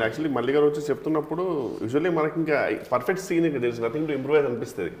ఉంటుంది. యాక్చువల్లీ మళ్ళీ గారు వచ్చి చెప్తున్నప్పుడు యూజువల్లీ మనకి ఇంకా perfect scene there is nothing to improve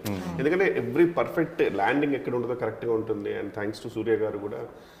అనిపిస్తుంది. ఎందుకంటే ఎవ్రీ పర్ఫెక్ట్ ల్యాండింగ్ ఎక్కడ ఉంటుందో కరెక్ట్గా ఉంటుంది. అండ్ థ్యాంక్స్ టు సూర్య గారు కూడా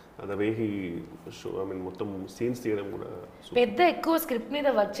the way he show I mean మొత్తం సీన్స్ తీయడం కూడా పెద్ద ఎక్కువ స్క్రిప్ట్ మీద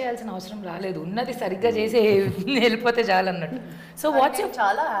వర్క్ చేయాల్సిన అవసరం రాలేదు, ఉన్నది సరిగ్గా చేసి వెళ్ళిపోతే చాలన్నట్టు. సో వాట్స్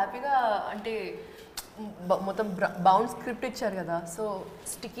చాలా హ్యాపీగా అంటే మొత్తం బౌండ్ స్క్రిప్ట్ ఇచ్చారు కదా, సో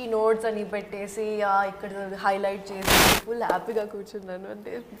స్టిక్కీ నోట్స్ అని పెట్టేసి ఇక్కడ హైలైట్ చేసి ఫుల్ హ్యాపీగా కూర్చున్నాను.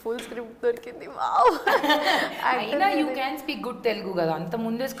 అంటే ఫుల్ స్క్రిప్ట్ దొరికింది. వావ్. అయినా you can speak good Telugu కదా, అంత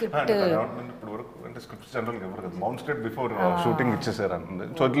ముందే స్క్రిప్ట్ ఇప్పుడు వరకు అంటే స్క్రిప్ట్స్ జనరల్గా ఎవరు కదా మౌంట్ స్టేట్ బిఫోర్ షూటింగ్ ఇచ్చేసారు అంటుంది.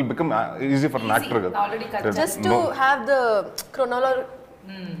 So it will become easy for an actor కదా. Just to have the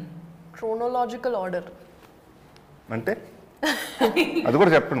chronological order. అంటే అది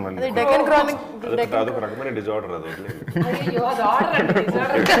కూడా చెప్పండి మళ్ళీ. డెక్కన్ క్రానిక్ అదొక రకమైన డిజార్డర్ అది. అయ్యో అది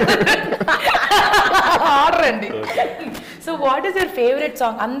ఆర్డర్ అండి. So what is your favourite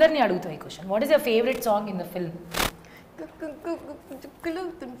song? అందరినీ అడుగుతాం ఈ question. What is your favourite song in the film?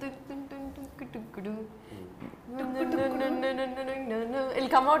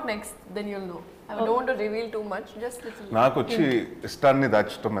 It'll come out next, then you'll know. I don't want to reveal too much, just little. నాకు వచ్చి ఇష్టాన్ని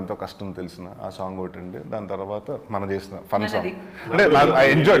దాచడం ఎంతో కష్టం తెలిసిన ఆ సాంగ్ ఒకటి అండి. దాని తర్వాత మనం చేసిన ఫన్ సాంగ్ అంటే నాకు ఐ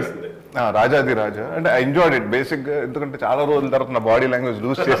ఎంజాయ్డ్ రాజాది రాజా అంటే ఐ ఎంజాయ్డ్ ఇట్ బేసిక్గా. ఎందుకంటే చాలా రోజుల తర్వాత నా బాడీ లాంగ్వేజ్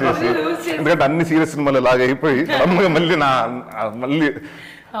లూజ్ చేసేసి ఎందుకంటే అన్ని సీరియస్ సినిమాలు లాగా అయిపోయి మళ్ళీ మళ్ళీ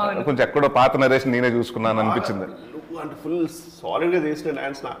కొంచెం ఎక్కడో పాత నరేష్ నేనే చూసుకున్నాను అనిపించింది. అంటే ఫుల్ సాలిడ్ గా చేసిన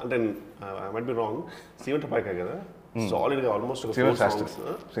డాన్స్ అంటే ఐ మైట్ బి రాంగ్, సీమట పాక కదా సాలిడ్ గా ఆల్మోస్ట్ కూడా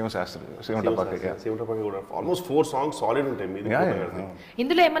ఆల్మోస్ట్ 4 సాంగ్స్ సాలిడ్ ఉంటాయి మీది.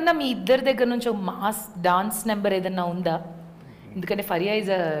 ఇందులో ఏమన్నా మీ ఇద్దరి దగ్గర నుంచి మాస్ డాన్స్ నెంబర్ ఏదన్నా ఉందా? ఎందుకంటే Faria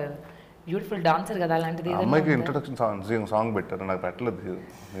is a beautiful dancer కదా, అలాంటిది అమ్మాయికి ఇంట్రొడక్షన్ సాంగ్ పెట్టారు, నాకు పెట్టలేదు,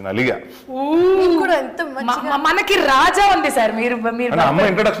 నేను అలిగా. మనకి రాజా ఉంది సార్. మీరు అమ్మాయి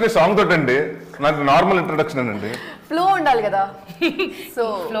ఇంట్రొడక్షన్ సాంగ్ తోటి అండి, నాకు నార్మల్ ఇంట్రొడక్షన్ అండి. ఫ్లో ఉండాలి కదా, సో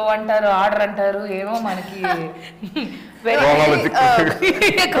ఫ్లో అంటారు, ఆర్డర్ అంటారు, ఏమో మనకి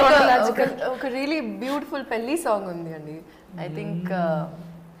ఒక రియలీ బ్యూటిఫుల్ పెళ్లి సాంగ్ ఉంది అండి. ఐ థింక్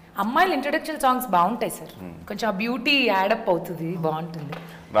అమ్మాయిల ఇంట్రొడక్షన్ సాంగ్స్ బాగుంటాయి సార్, కొంచెం ఆ బ్యూటీ యాడప్ అవుతుంది, బాగుంటుంది.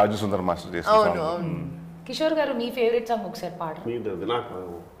 రాజు సుందర్ మాస్టర్ చేసిన కిషోర్ గారు మీ ఫేవరెట్ సాంగ్ ఒకసారి పాడండి.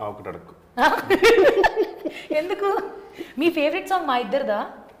 ఒకటి అడక్కు. ఎందుకు మీ ఫేవరెట్ సాంగ్? మా ఇద్దరిదా?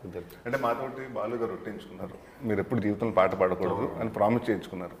 అంటే మాతోటి బాలు గారు ఒట్టించుకున్నారు, మీరు ఎప్పుడు జీవితంలో పాట పాడకూడదు అని ప్రామిస్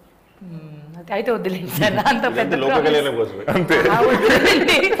చేయించుకున్నారు. అయితే వద్దులేండి సార్, అంత పెద్ద అంతే,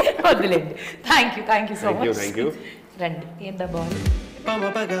 వద్దులేండి. Thank you so much. రండి, ఎంత బాగుంది.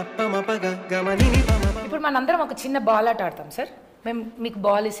 ఇప్పుడు మనందరం ఒక చిన్న బాల్ ఆట ఆడతాం సార్. మేము మీకు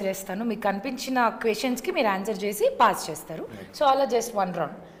బాల్ ఇసిరేస్తాను, మీకు కనిపించిన క్వశ్చన్స్కి మీరు ఆన్సర్ చేసి పాస్ చేస్తారు. సో అలా జస్ట్ 1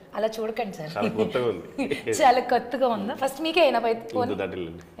 రౌండ్. అలా చూడకండి సార్, చాలా కొత్తగా ఉందా? ఫస్ట్ మీకే అయినా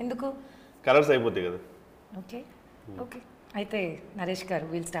ఎందుకు కలర్స్ అయిపోతాయి కదా. ఓకే అయితే నరేష్ గారు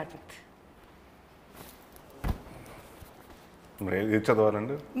విల్ స్టార్ట్ విత్.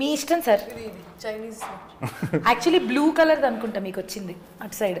 చదవాలండి మీ ఇష్టం sir. Chinese actually blue colour అనుకుంటా మీకు వచ్చింది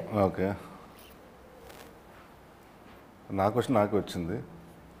అటు సైడ్. ఓకే, నాకు వచ్చింది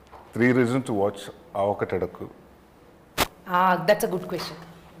 3 reasons to watch Okkati Adakku. That's a good question.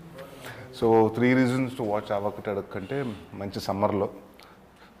 So 3 reasons to watch Okkati Adakku అంటే మంచి సమ్మర్లో,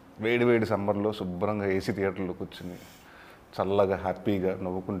 వేడి సమ్మర్లో శుభ్రంగా ఏసీ థియేటర్లో కూర్చుని చల్లగా హ్యాపీగా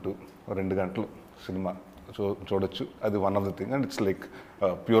నవ్వుకుంటూ 2 గంటలు సినిమా చూడొచ్చు. అది one of the thing, and it's like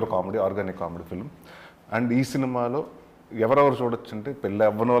pure comedy, organic comedy film. And ఈ సినిమాలో ఎవరెవరు చూడొచ్చు అంటే పెళ్ళి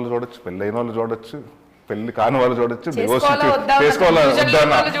అవ్వని వాళ్ళు చూడొచ్చు, పెళ్ళి అయిన వాళ్ళు చూడొచ్చు, పెళ్లి కాని వాళ్ళు చూడొచ్చు, డివోర్స్ చేసుకోవాలా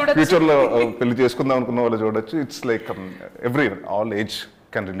ఫ్యూచర్లో పెళ్లి చేసుకుందాం అనుకున్న వాళ్ళు చూడొచ్చు. It's like every all age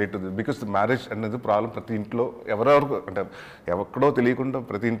can relate to this, because the marriage అనేది ప్రాబ్లం ప్రతి ఇంట్లో ఎవరెవరికి అంటే ఎక్కడో తెలియకుండా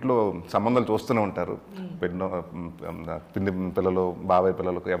ప్రతి ఇంట్లో సంబంధాలు చూస్తూనే ఉంటారు. పిన్ని పిల్లలు, బాబాయ్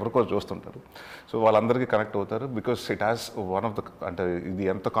పిల్లలకు ఎవరికో చూస్తుంటారు. సో వాళ్ళందరికీ కనెక్ట్ అవుతారు, because it has one of the అంటే ఇది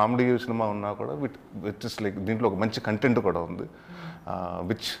ఎంత కామెడీ సినిమా ఉన్నా కూడా విచ్ ఇస్ లైక్ దీంట్లో ఒక మంచి కంటెంట్ కూడా ఉంది,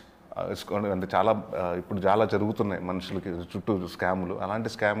 విచ్ అంటే చాలా ఇప్పుడు చాలా జరుగుతున్నాయి మనుషులకి చుట్టూ స్కాములు. అలాంటి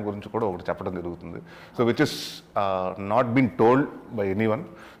స్కామ్ గురించి కూడా ఒకటి చెప్పడం జరుగుతుంది. So which is not been told by any one.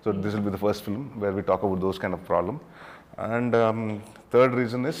 So this will be the first film where we talk about those kind of problem. And third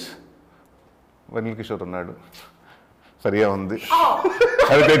reason is వెన్నెల కిషోర్ ఉన్నాడు, ఫరియా ఉంది,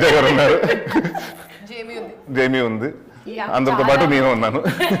 తేజ గారు ఉన్నారు, జేమీ ఉంది, అందరితో పాటు నేను ఉన్నాను.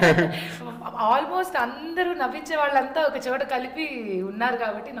 ఆల్మోస్ట్ అందరూ నవ్వించే వాళ్ళంతా ఒక చోట కలిపి ఉన్నారు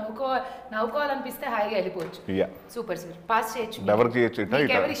కాబట్టి నవ్వుకోవాలనిపిస్తే హాయిగా వెళ్ళిపోవచ్చు. సూపర్ సార్, పాస్ చేయొచ్చు,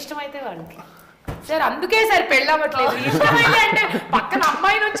 ఎవరు ఇష్టమైతే వాళ్ళకి. సార్ అందుకే సార్ పెళ్ళవట్లేదు, ఇష్టమైతే అంటే పక్కన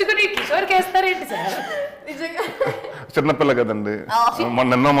అమ్మాయిని వచ్చుకుని కిషోర్కి వేస్తారేంటి సార్? చిన్నపిల్ల కదండి,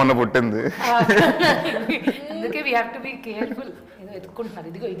 మొన్న పుట్టింది, అందుకే we have to be careful. ఎత్తుకుంటున్నారు,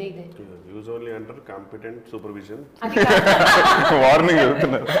 ఇదిగో ఇదే use only under competent supervision. Warning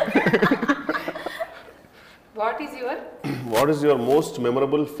చెప్తున్నారు. What is your most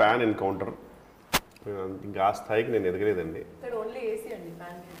memorable fan encounter? ఇంకా ఆ స్థాయికి నేను ఎదగలేదండి.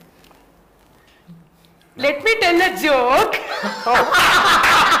 Let me tell a joke.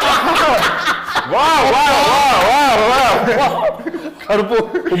 కడుపు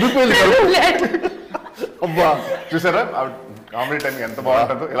ఉబ్బిపోయింది. అబ్బా చూసారా కామెడీ టైం ఎంత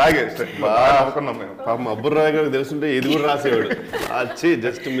బాగుంటుందో ఇలాగే అనుకున్నాం మేము. పాపం అబ్బుర్రాయ్ గారికి తెలుసుంటే ఇది కూడా రాసేవాడు. వచ్చి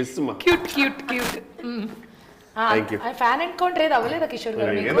జస్ట్ మిస్ మా. Cute cute cute. Thank you. Fan encounter ఏది అవ్వలేదా కిషోర్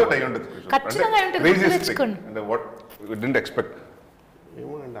గారు? ఏదో అయి ఉంటుంది ఖచ్చితంగా అయి ఉంటుంది. గుర్తుతెచ్చుకోండి. అంటే వాట్ వి డిడ్ంట్ ఎక్స్పెక్ట్.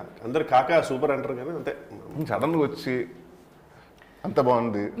 ఏమోనండి అందరు కాకా సూపర్ అంటారు కానీ అంతే. సడన్ గా వచ్చి అంత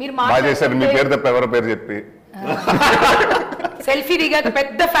బాగుంది, మీరు బాగా చేశారు, మీ పేరు తప్ప ఎవరో పేరు చెప్పి సెల్ఫీ దిగాక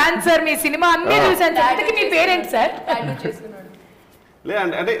పెద్ద ఫ్యాన్ సార్, మీ సినిమా అన్ని చూసాను సార్. మీ పేరెంట్ సార్? లే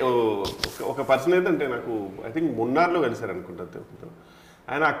అంటే ఒక పర్సన్ ఏంటంటే నాకు ఐ థింక్ మున్నార్లో కలిసారు అనుకుంటా.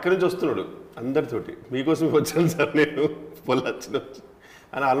 ఆయన అక్కడి నుంచి వస్తున్నాడు అందరితోటి, మీకోసం వచ్చాను సార్ నేను పొల్లచ్చిన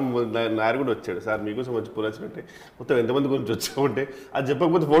అని వాళ్ళు నాయన కూడా వచ్చాడు. సార్ మీకోసం వచ్చి పొల్లచ్చినట్టే మొత్తం ఎంతమంది గురించి వచ్చామంటే అది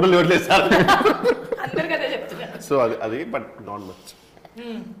చెప్పకపోతే ఫోటోలు ఇవ్వట్లేదు సార్. సో అది but not much.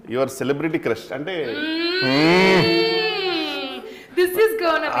 Your celebrity crush అంటే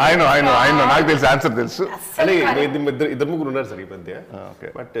నాకు తెలుసు, ఆన్సర్ తెలుసు. అంటే ఇద్దరు ముగ్గురు ఉన్నారు సార్ ఈ మధ్య.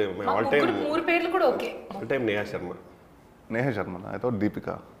 But all time Neha Sharma. Neha Sharma, I thought Deepika.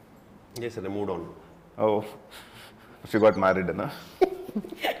 Sir move on. Oh she got married అన్నా.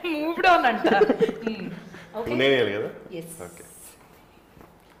 మూవ్డ్ ఆన్ అంట. నేనే కదా. ఓకే.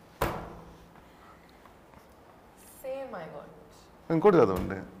 Same I got. ఇంకోటి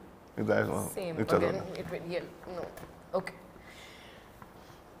చదవండి. ఇది చదవండి. Okay.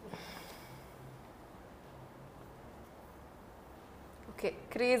 Okay,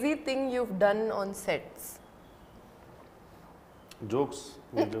 crazy thing you've done on sets. Jokes.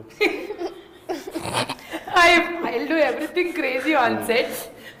 I'll do everything crazy on sets.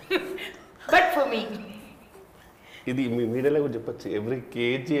 But for me. ఇది మీ మీడియాలో కూడా చెప్పచ్చు. Every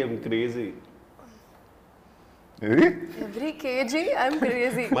KG I'm crazy. Every kg I'm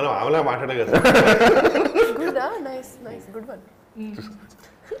crazy. మనం ఆమెలా మాట్లాడే కదా. Good, nice, good one.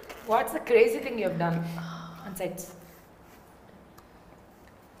 What's the crazy thing you've done on sets?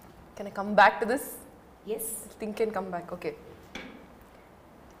 Can I come back to this? Yes. Think can come back. Okay.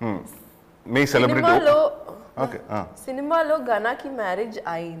 Me celebrity. సినిమాలో okay. సినిమాలో గనాకి marriage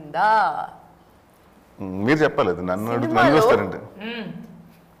అయిందా? మీరు చెప్పలేదు, నన్ను వస్తారంటే.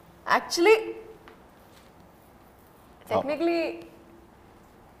 యాక్చువల్లీ టెక్నికలీ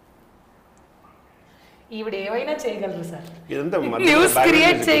ఈవిడ ఏమైనా చేయగలరు సార్. ఇదంతా న్యూస్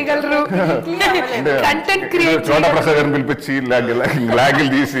క్రియేట్ చేయగలరు, కంటెంట్ క్రియేట్. చోటా ప్రసాద్ గారిని పిలిపించి లాగిల్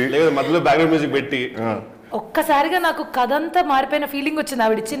తీసి లేదా మధ్యలో బ్యాక్గ్రౌండ్ మ్యూజిక్ పెట్టి ఒక్కసారిగా నాకు కథ అంతా మారిపోయిన ఫీలింగ్ వచ్చింది.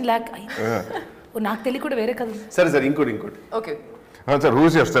 ఆవిడ ఇచ్చిన లాగ్ నాకు తెలియ కూడా వేరే కథ. సరే ఇంకోటి. Okay sir,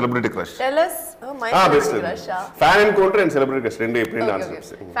 who's your celebrity crush? Tell us my celebrity crush. Fan encounter and celebrity crush రెండు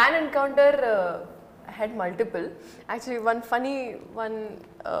answers. Fan encounter I had multiple. Actually, one funny one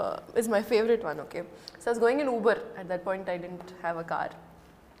is my favorite one, okay? So I was going in Uber. At that point, I didn't have a car.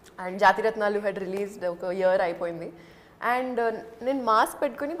 And Jati Ratnalu had released a year అయిపోయింది. And నేను mask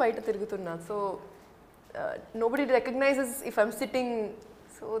పెట్టుకొని బయట తిరుగుతున్నా. So nobody recognizes if I'm sitting.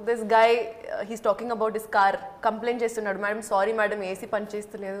 So this guy, he's talking about his car. Complaint చేస్తున్నాడు. Madam, sorry madam, AC పని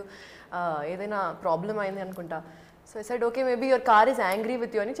చేస్తలేదు. ఏదైనా problem అయింది అనుకుంటా. So I said, okay, maybe your car is angry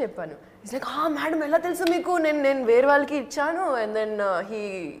with you అని చెప్పాను. He's like, madam, ఎలా తెలుసు మీకు? నేను వేరే వాళ్ళకి ఇచ్చాను. And then he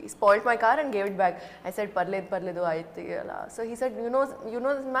spoiled my car and gave it back. I said, పర్లేదు అయితే అలా. So he said, you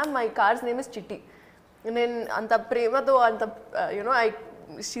know ma'am, my car's name is Chitti. నేను అంత ప్రేమతో అంత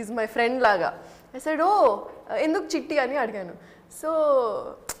she's my friend లాగా. I said, ఎందుకు చిట్టి అని అడిగాను. సో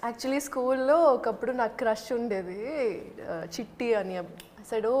యాక్చువల్లీ స్కూల్లో ఒకప్పుడు నాకు క్రష్ ఉండేది చిట్టి అని. I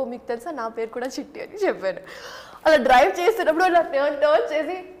said, మీకు తెలుసా నా పేరు కూడా చిట్టి అని చెప్పాను. అలా డ్రైవ్ చేస్తున్నప్పుడు అలా టర్న్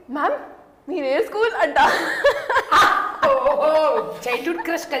చేసి, మ్యామ్ మీరు ఏ స్కూల్ అంట. చైల్డ్హుడ్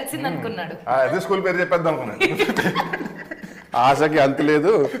క్రష్ కలిసింది అనుకున్నాడు. అదే స్కూల్ పేరు చెప్పేద్దాం అనుకున్నాను. ఆశకి అంత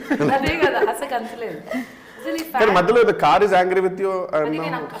లేదు. అదే కదా, ఆశకి అంత లేదు. కానీ మధ్యలో car is angry with you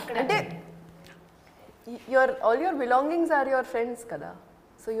అంటే all your belongings are your friends కదా.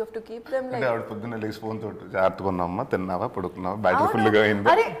 So you have to keep them like. ఆవిడ పొద్దున్న లేచి ఫోన్ తోటి జాగ్రత్తగా ఉన్నామా, తిన్నావా, పడుకున్నావా, బ్యాటరీ ఫుల్గా అయింది.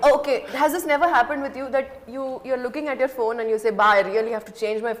 అరే okay, has this never happened with you that you're looking at your phone and you say, I really have to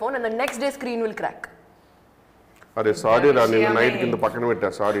change my phone, and the next day screen will crack? అరే sorry రా, నేను night కింద పక్కన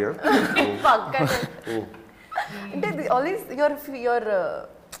పెట్టా, sorry. పక్కన అంటే all these your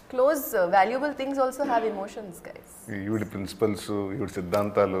close valuable things also have emotions, guys. ఈవిడ principles, ఈవిడ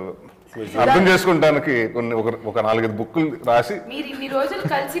సిద్ధాంతాలు అర్థం చేసుకుంటానికి కొన్ని ఒక 4-5 బుక్కులు రాసి మీరు ఇన్ని రోజులు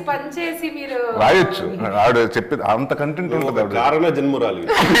కలిసి పనిచేసి మీరు రాయొచ్చు. ఆవిడ చెప్పేది అంత కంటెంట్ ఉంటుంది. కారణ జన్మురాలు.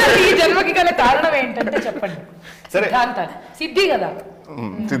 ఈ జన్మకి గల కారణం ఏంటంటే చెప్పండి. సరే సిద్ధి కదా.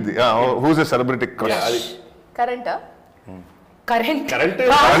 సిద్ధి. Who's a celebrity crush? కరెంటా? Current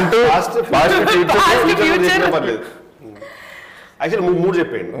past future. Actually మూడు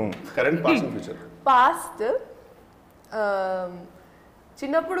చెప్పేయండి, current, past and future. Past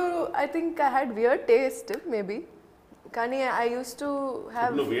చిన్నప్పుడు I think I had weird taste maybe, కానీ I use to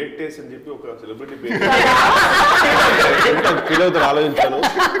have weird taste అని చెప్పి ఒక సెలబ్రిటీ ఫీల్ అవుతారు ఆలోచించాను.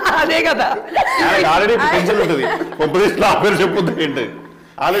 అదే కదా ఆల్రెడీ టెన్షన్ ఉంటుంది, పేరు చెప్పొద్దు ఏంటి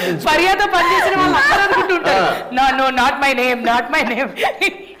ఆలోచించి ఫరియాతో పనిచేసిన వాళ్ళు అందరూ అనుకుంటుంటారు నో నాట్ మై నేమ్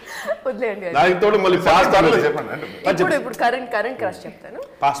వదిలేయండి. దానికి తోడు మళ్ళీ పాస్ట్ ఇప్పుడు ఇప్పుడు కరెంట్ క్రష్ చెప్తాను.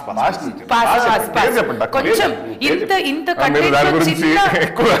 కొంచెం ఇంత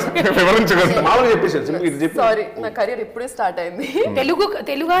మామూలుగా చెప్పేసి సారీ, నా కెరీర్ ఇప్పుడే స్టార్ట్ అయింది. తెలుగు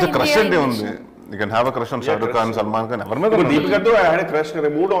క్రష్ అంటే ఉంది. You can have a crush on Shahrukh Khan, Salman Khan, ఎవరి మీద దీపికతో ఐ హాడ్ ఎ క్రష్ కదా,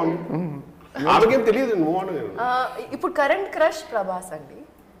 మూవ్ ఆన్. ఆమెకేం తెలియదు మూవ్ ఆన్. ఇప్పుడు కరెంట్ క్రష్ ప్రభాస్ అండి.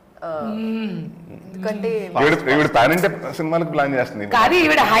 ఎందుకంటే ఈవిడ పాన్ ఇండియా సినిమాలకు ప్లాన్ చేస్తుంది. కానీ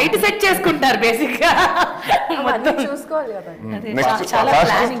ఈవిడ హైట్ సెట్ చేసుకుంటారు బేసిక్ గా, చూసుకోవాలి కదా. చాలా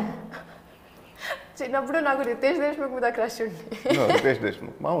ప్లానింగ్. చిన్నప్పుడు నాకు రితేష్ దేశ్ముఖ్ మీద క్రష్ ఉంది. రితేష్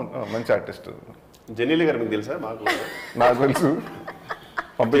దేశ్ముఖ్ మంచి ఆర్టిస్ట్. జెనీలి గారు మీకు తెలుసా? నాకు తెలుసు.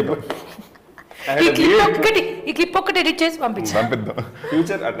 ఈ క్లిప్ ఒక్కటి ఎడిట్ చేసి పంపిద్దాం.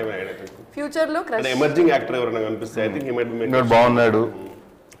 ఫ్యూచర్ లో క్రష్ ఎమర్జింగ్ యాక్టర్ ఎవరైనా కనిపిస్తే I think he might be బాగున్నాడు,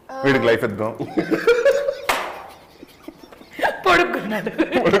 వీడికి లైఫ్ ఇద్దాం. పొడుక్కున్నాడు.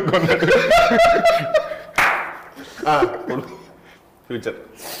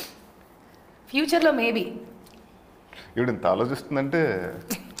 ఫ్యూచర్ లో మేబీ ఈవిడ ఇంత ఆలోచిస్తుందంటే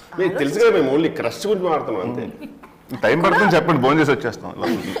మీకు తెలుసు కదా, మేము ఓన్లీ క్రష్ గురించి మాట్లాడుతున్నాం అంతే. టైం పడుతుంది చెప్పండి, భోజనం చేసి వచ్చేస్తాం.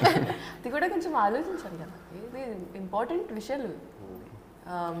 అది కూడా కొంచెం ఆలోచించాలి కదా, ఇది ఇంపార్టెంట్ విషయాలు.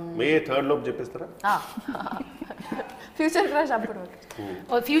 మే 3rd లోపు చెప్పేస్తారా? ఫ్యూచర్ క్రష్ అప్పుడు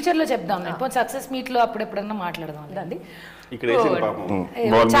ఫ్యూచర్ లో చెప్దాం. సక్సెస్ మీట్ లో అప్పుడు ఎప్పుడన్నా మాట్లాడదాం అండి. ఇక్కడ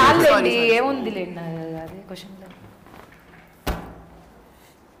చాలండి, ఏముంది లేండి అదే క్వశ్చన్.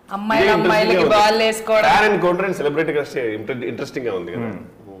 అమ్మాయిలకి బాల్ వేసుకోవడం, సెలబ్రిటీ క్రష్ ఇంట్రెస్టింగ్ గా ఉంది కదా.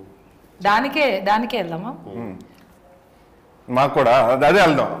 దానికే వెళ్దామా? మాకు కూడా అదే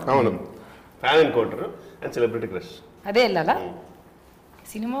వెళ్దాం. అవును, fan encounter and celebrity crush అదే వెళ్ళాలా?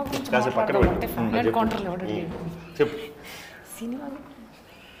 సినిమా చెప్పండి,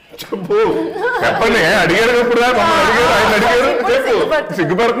 అడిగారు ఇప్పుడు,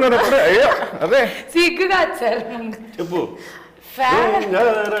 సిగ్గుపడుతున్నారు అప్పుడే. అయ్యో అదే సిగ్గు కాదు సార్, చెప్పు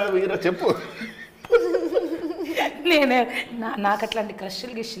చెప్పు. నేనే నాకు అట్లాంటి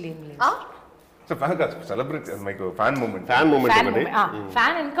క్రష్లు గిష్లు ఏం లేదు. Celebrity fan moment.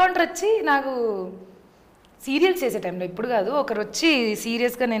 Fan encounter వచ్చి నాకు సీరియల్స్ చేసే టైంలో, ఇప్పుడు కాదు, ఒకరు వచ్చి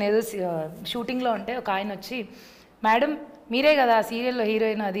సీరియస్గా నేను ఏదో షూటింగ్లో ఉంటే ఒక ఆయన వచ్చి, మేడం మీరే కదా సీరియల్లో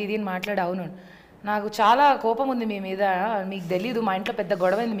హీరోయిన్ అది ఇది అని మాట్లాడి. అవును, నాకు చాలా కోపం ఉంది మీ మీద, మీకు తెలీదు మా ఇంట్లో పెద్ద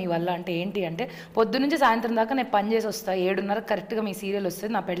గొడవైంది మీ వల్ల. అంటే ఏంటి అంటే, పొద్దున్నుంచి సాయంత్రం దాకా నేను పని చేసి వస్తాను, 7:30 కరెక్ట్గా మీ సీరియల్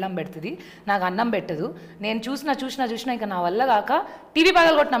వస్తుంది, నా పెళ్ళం పెడుతుంది, నాకు అన్నం పెట్టదు, నేను చూసినా ఇంకా నా వల్ల కాక టీవీ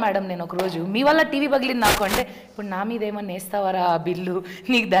పగలగొట్టినా మేడం నేను ఒకరోజు, మీ వల్ల టీవీ పగిలింది నాకు. అంటే ఇప్పుడు నా మీద ఏమన్నా వేస్తావరా బిల్లు,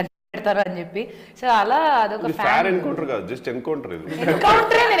 నీకు దాన్ని పెడతారు అని చెప్పి. సో అలా అదొక ఫ్యాన్ ఎన్కౌంటర్ కాదు, జస్ట్ ఎన్కౌంటర్.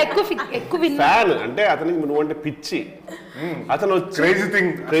 ఎన్కౌంటరే నేను ఎక్కువ ఫ్యాన్ అంటే అతనికి నువ్వు అంటే పిచ్చి, అతను క్రేజీ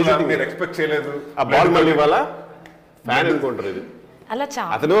థింగ్ మీరు ఎక్స్పెక్ట్ చేయలేదు, ఆ బాల్ మళ్ళీ ఇవ్వాలా, ఫ్యాన్ ఎన్కౌంటర్ ఇది. అలా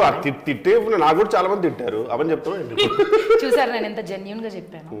అతను తిట్టే నాకు కూడా చాలా మంది తిట్టారు, అవని చెప్తాను. చూసారు నేను ఎంత జెన్యూన్ గా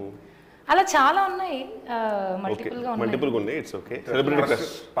చెప్పాను. అలా చాలా ఉన్నాయి, మల్టిపుల్ గా ఉన్నాయి. It's okay. Celebrity crush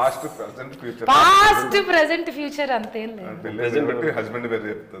past present future, past present future అంతేం లేదు. ప్రెజెంట్ బట్టి హస్బెండ్ పేరు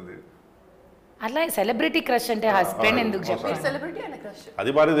చెప్తుంది. అట్లా సెలబ్రిటీ క్రష్ అంటే హస్బెండ్ ఎందుకు చెప్పాలి? సెలబ్రిటీ అనే క్రష్ అది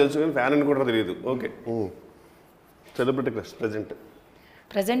బాగా తెలుసు, కానీ ఫ్యాన్ అని కూడా తెలియదు. Okay, celebrity crush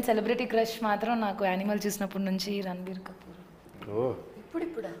present celebrity crush మాత్రం నాకు యానిమల్ చూసినప్పటి నుంచి రణబీర్ కపూర్. ఓ ఇప్పుడు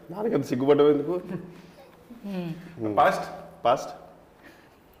నాకు అంత సిగ్గుపడ్డావు ఎందుకు? పాస్ట్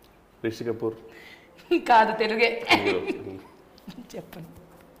రిషి కపూర్ కాదు, తెలుగే చెప్పండి.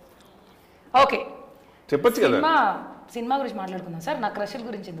 ఓకే, చెప్పొచ్చు కదా. సినిమా గురించి మాట్లాడుకుందాం సార్. నా క్రష్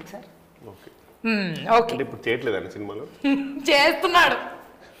గురించి ఎందుకు సార్? ఓకే, ఇప్పుడు చేయట్లేదండి సినిమాలో? చేస్తున్నాడు.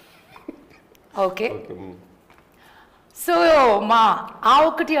 ఓకే, సో మా ఆ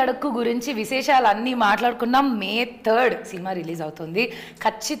ఒక్కటి అడక్కు గురించి విశేషాలు అన్నీ మాట్లాడుకున్నాం. May 3rd సినిమా రిలీజ్ అవుతుంది.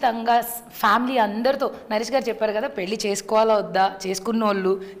 ఖచ్చితంగా ఫ్యామిలీ అందరితో, నరేష్ గారు చెప్పారు కదా, పెళ్ళి చేసుకోవాలా వద్దా,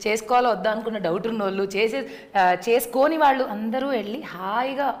 చేసుకోవాలా వద్దా అనుకున్న డౌట్ ఉన్నోళ్ళు, చేసుకోని వాళ్ళు అందరూ వెళ్ళి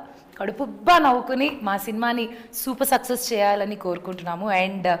హాయిగా కడుపుబ్బా నవ్వుకుని మా సినిమాని సూపర్ సక్సెస్ చేయాలని కోరుకుంటున్నాము.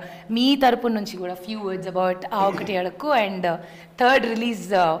 అండ్ మీ తరపు నుంచి కూడా ఫ్యూ వర్డ్స్ అబౌట్ ఆ ఒకటి అడక్కు. అండ్ 3rd రిలీజ్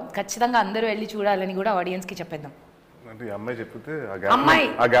ఖచ్చితంగా అందరూ వెళ్ళి చూడాలని కూడా ఆడియన్స్కి చెప్పేద్దాం. అంటే ఈ అమ్మాయి చెప్తే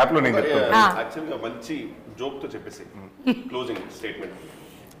ఆ గ్యాప్ లో నేను చెప్తాను. యాక్చువల్గా మంచి జోక్ తో చెప్పేసి క్లోజింగ్ స్టేట్మెంట్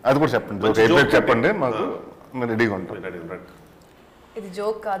అది కూడా చెప్పండి. జోక్ చెప్పండి, మాకు రెడీగా ఉంటాం. ఇది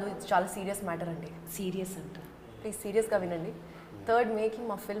జోక్ కాదు, ఇది చాలా సీరియస్ మ్యాటర్ అండి. సీరియస్ అంట. ప్లీజ్ సీరియస్గా వినండి. 3rd మేకి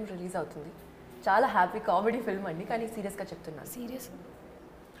మా ఫిల్మ్ రిలీజ్ అవుతుంది. చాలా హ్యాపీ కామెడీ ఫిల్మ్ అండి, కానీ సీరియస్గా చెప్తున్నాను. Serious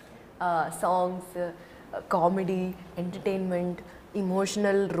songs, comedy, entertainment,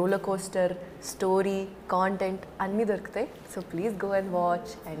 emotional, roller coaster, story, content అన్నీ దొరుకుతాయి. So please go and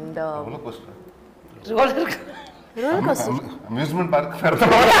watch. And roller roller coaster amusement park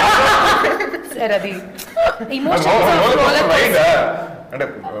sir అది ఇమోషన్స్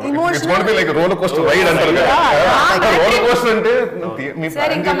అంటే రోలర్ కోస్టర్ రైడ్ అంటారు కదా. రోలర్ కోస్టర్ అంటే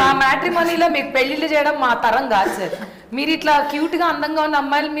సార్ ఇంకా మా మ్యాట్రిమోనీలో మీకు పెళ్లిళ్ళు చేయడం మా తరం కాదు సార్. మీరు ఇట్లా క్యూట్ గా అందంగా ఉన్న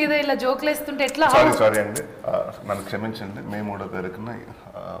అమ్మాయిల మీద ఇలా జోకులు వేస్తుంటే ఎట్లా? సారీ అండి, నన్ను క్షమించండి. మే 3వ తారీఖున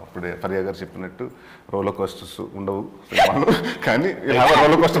ఇప్పుడే ఫరియా గారు చెప్పినట్టు రోలర్ కోస్టర్స్ ఉండవు కానీ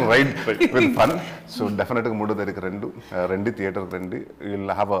roller coaster ride with fun. So డెఫినెట్గా 3వ తారీఖు రండి, థియేటర్కి రండి.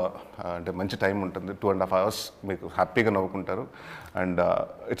 వీళ్ళు హ్యావ్ అంటే మంచి టైం ఉంటుంది, 2.5 hours మీకు హ్యాపీగా నవ్వుకుంటారు. And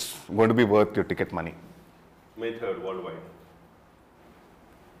it's going to be worth your ticket money. May 3rd world wide.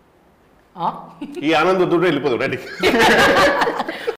 ఆ? ఈ ఆనందం దూరం వెళ్ళిపోదు రెడీ.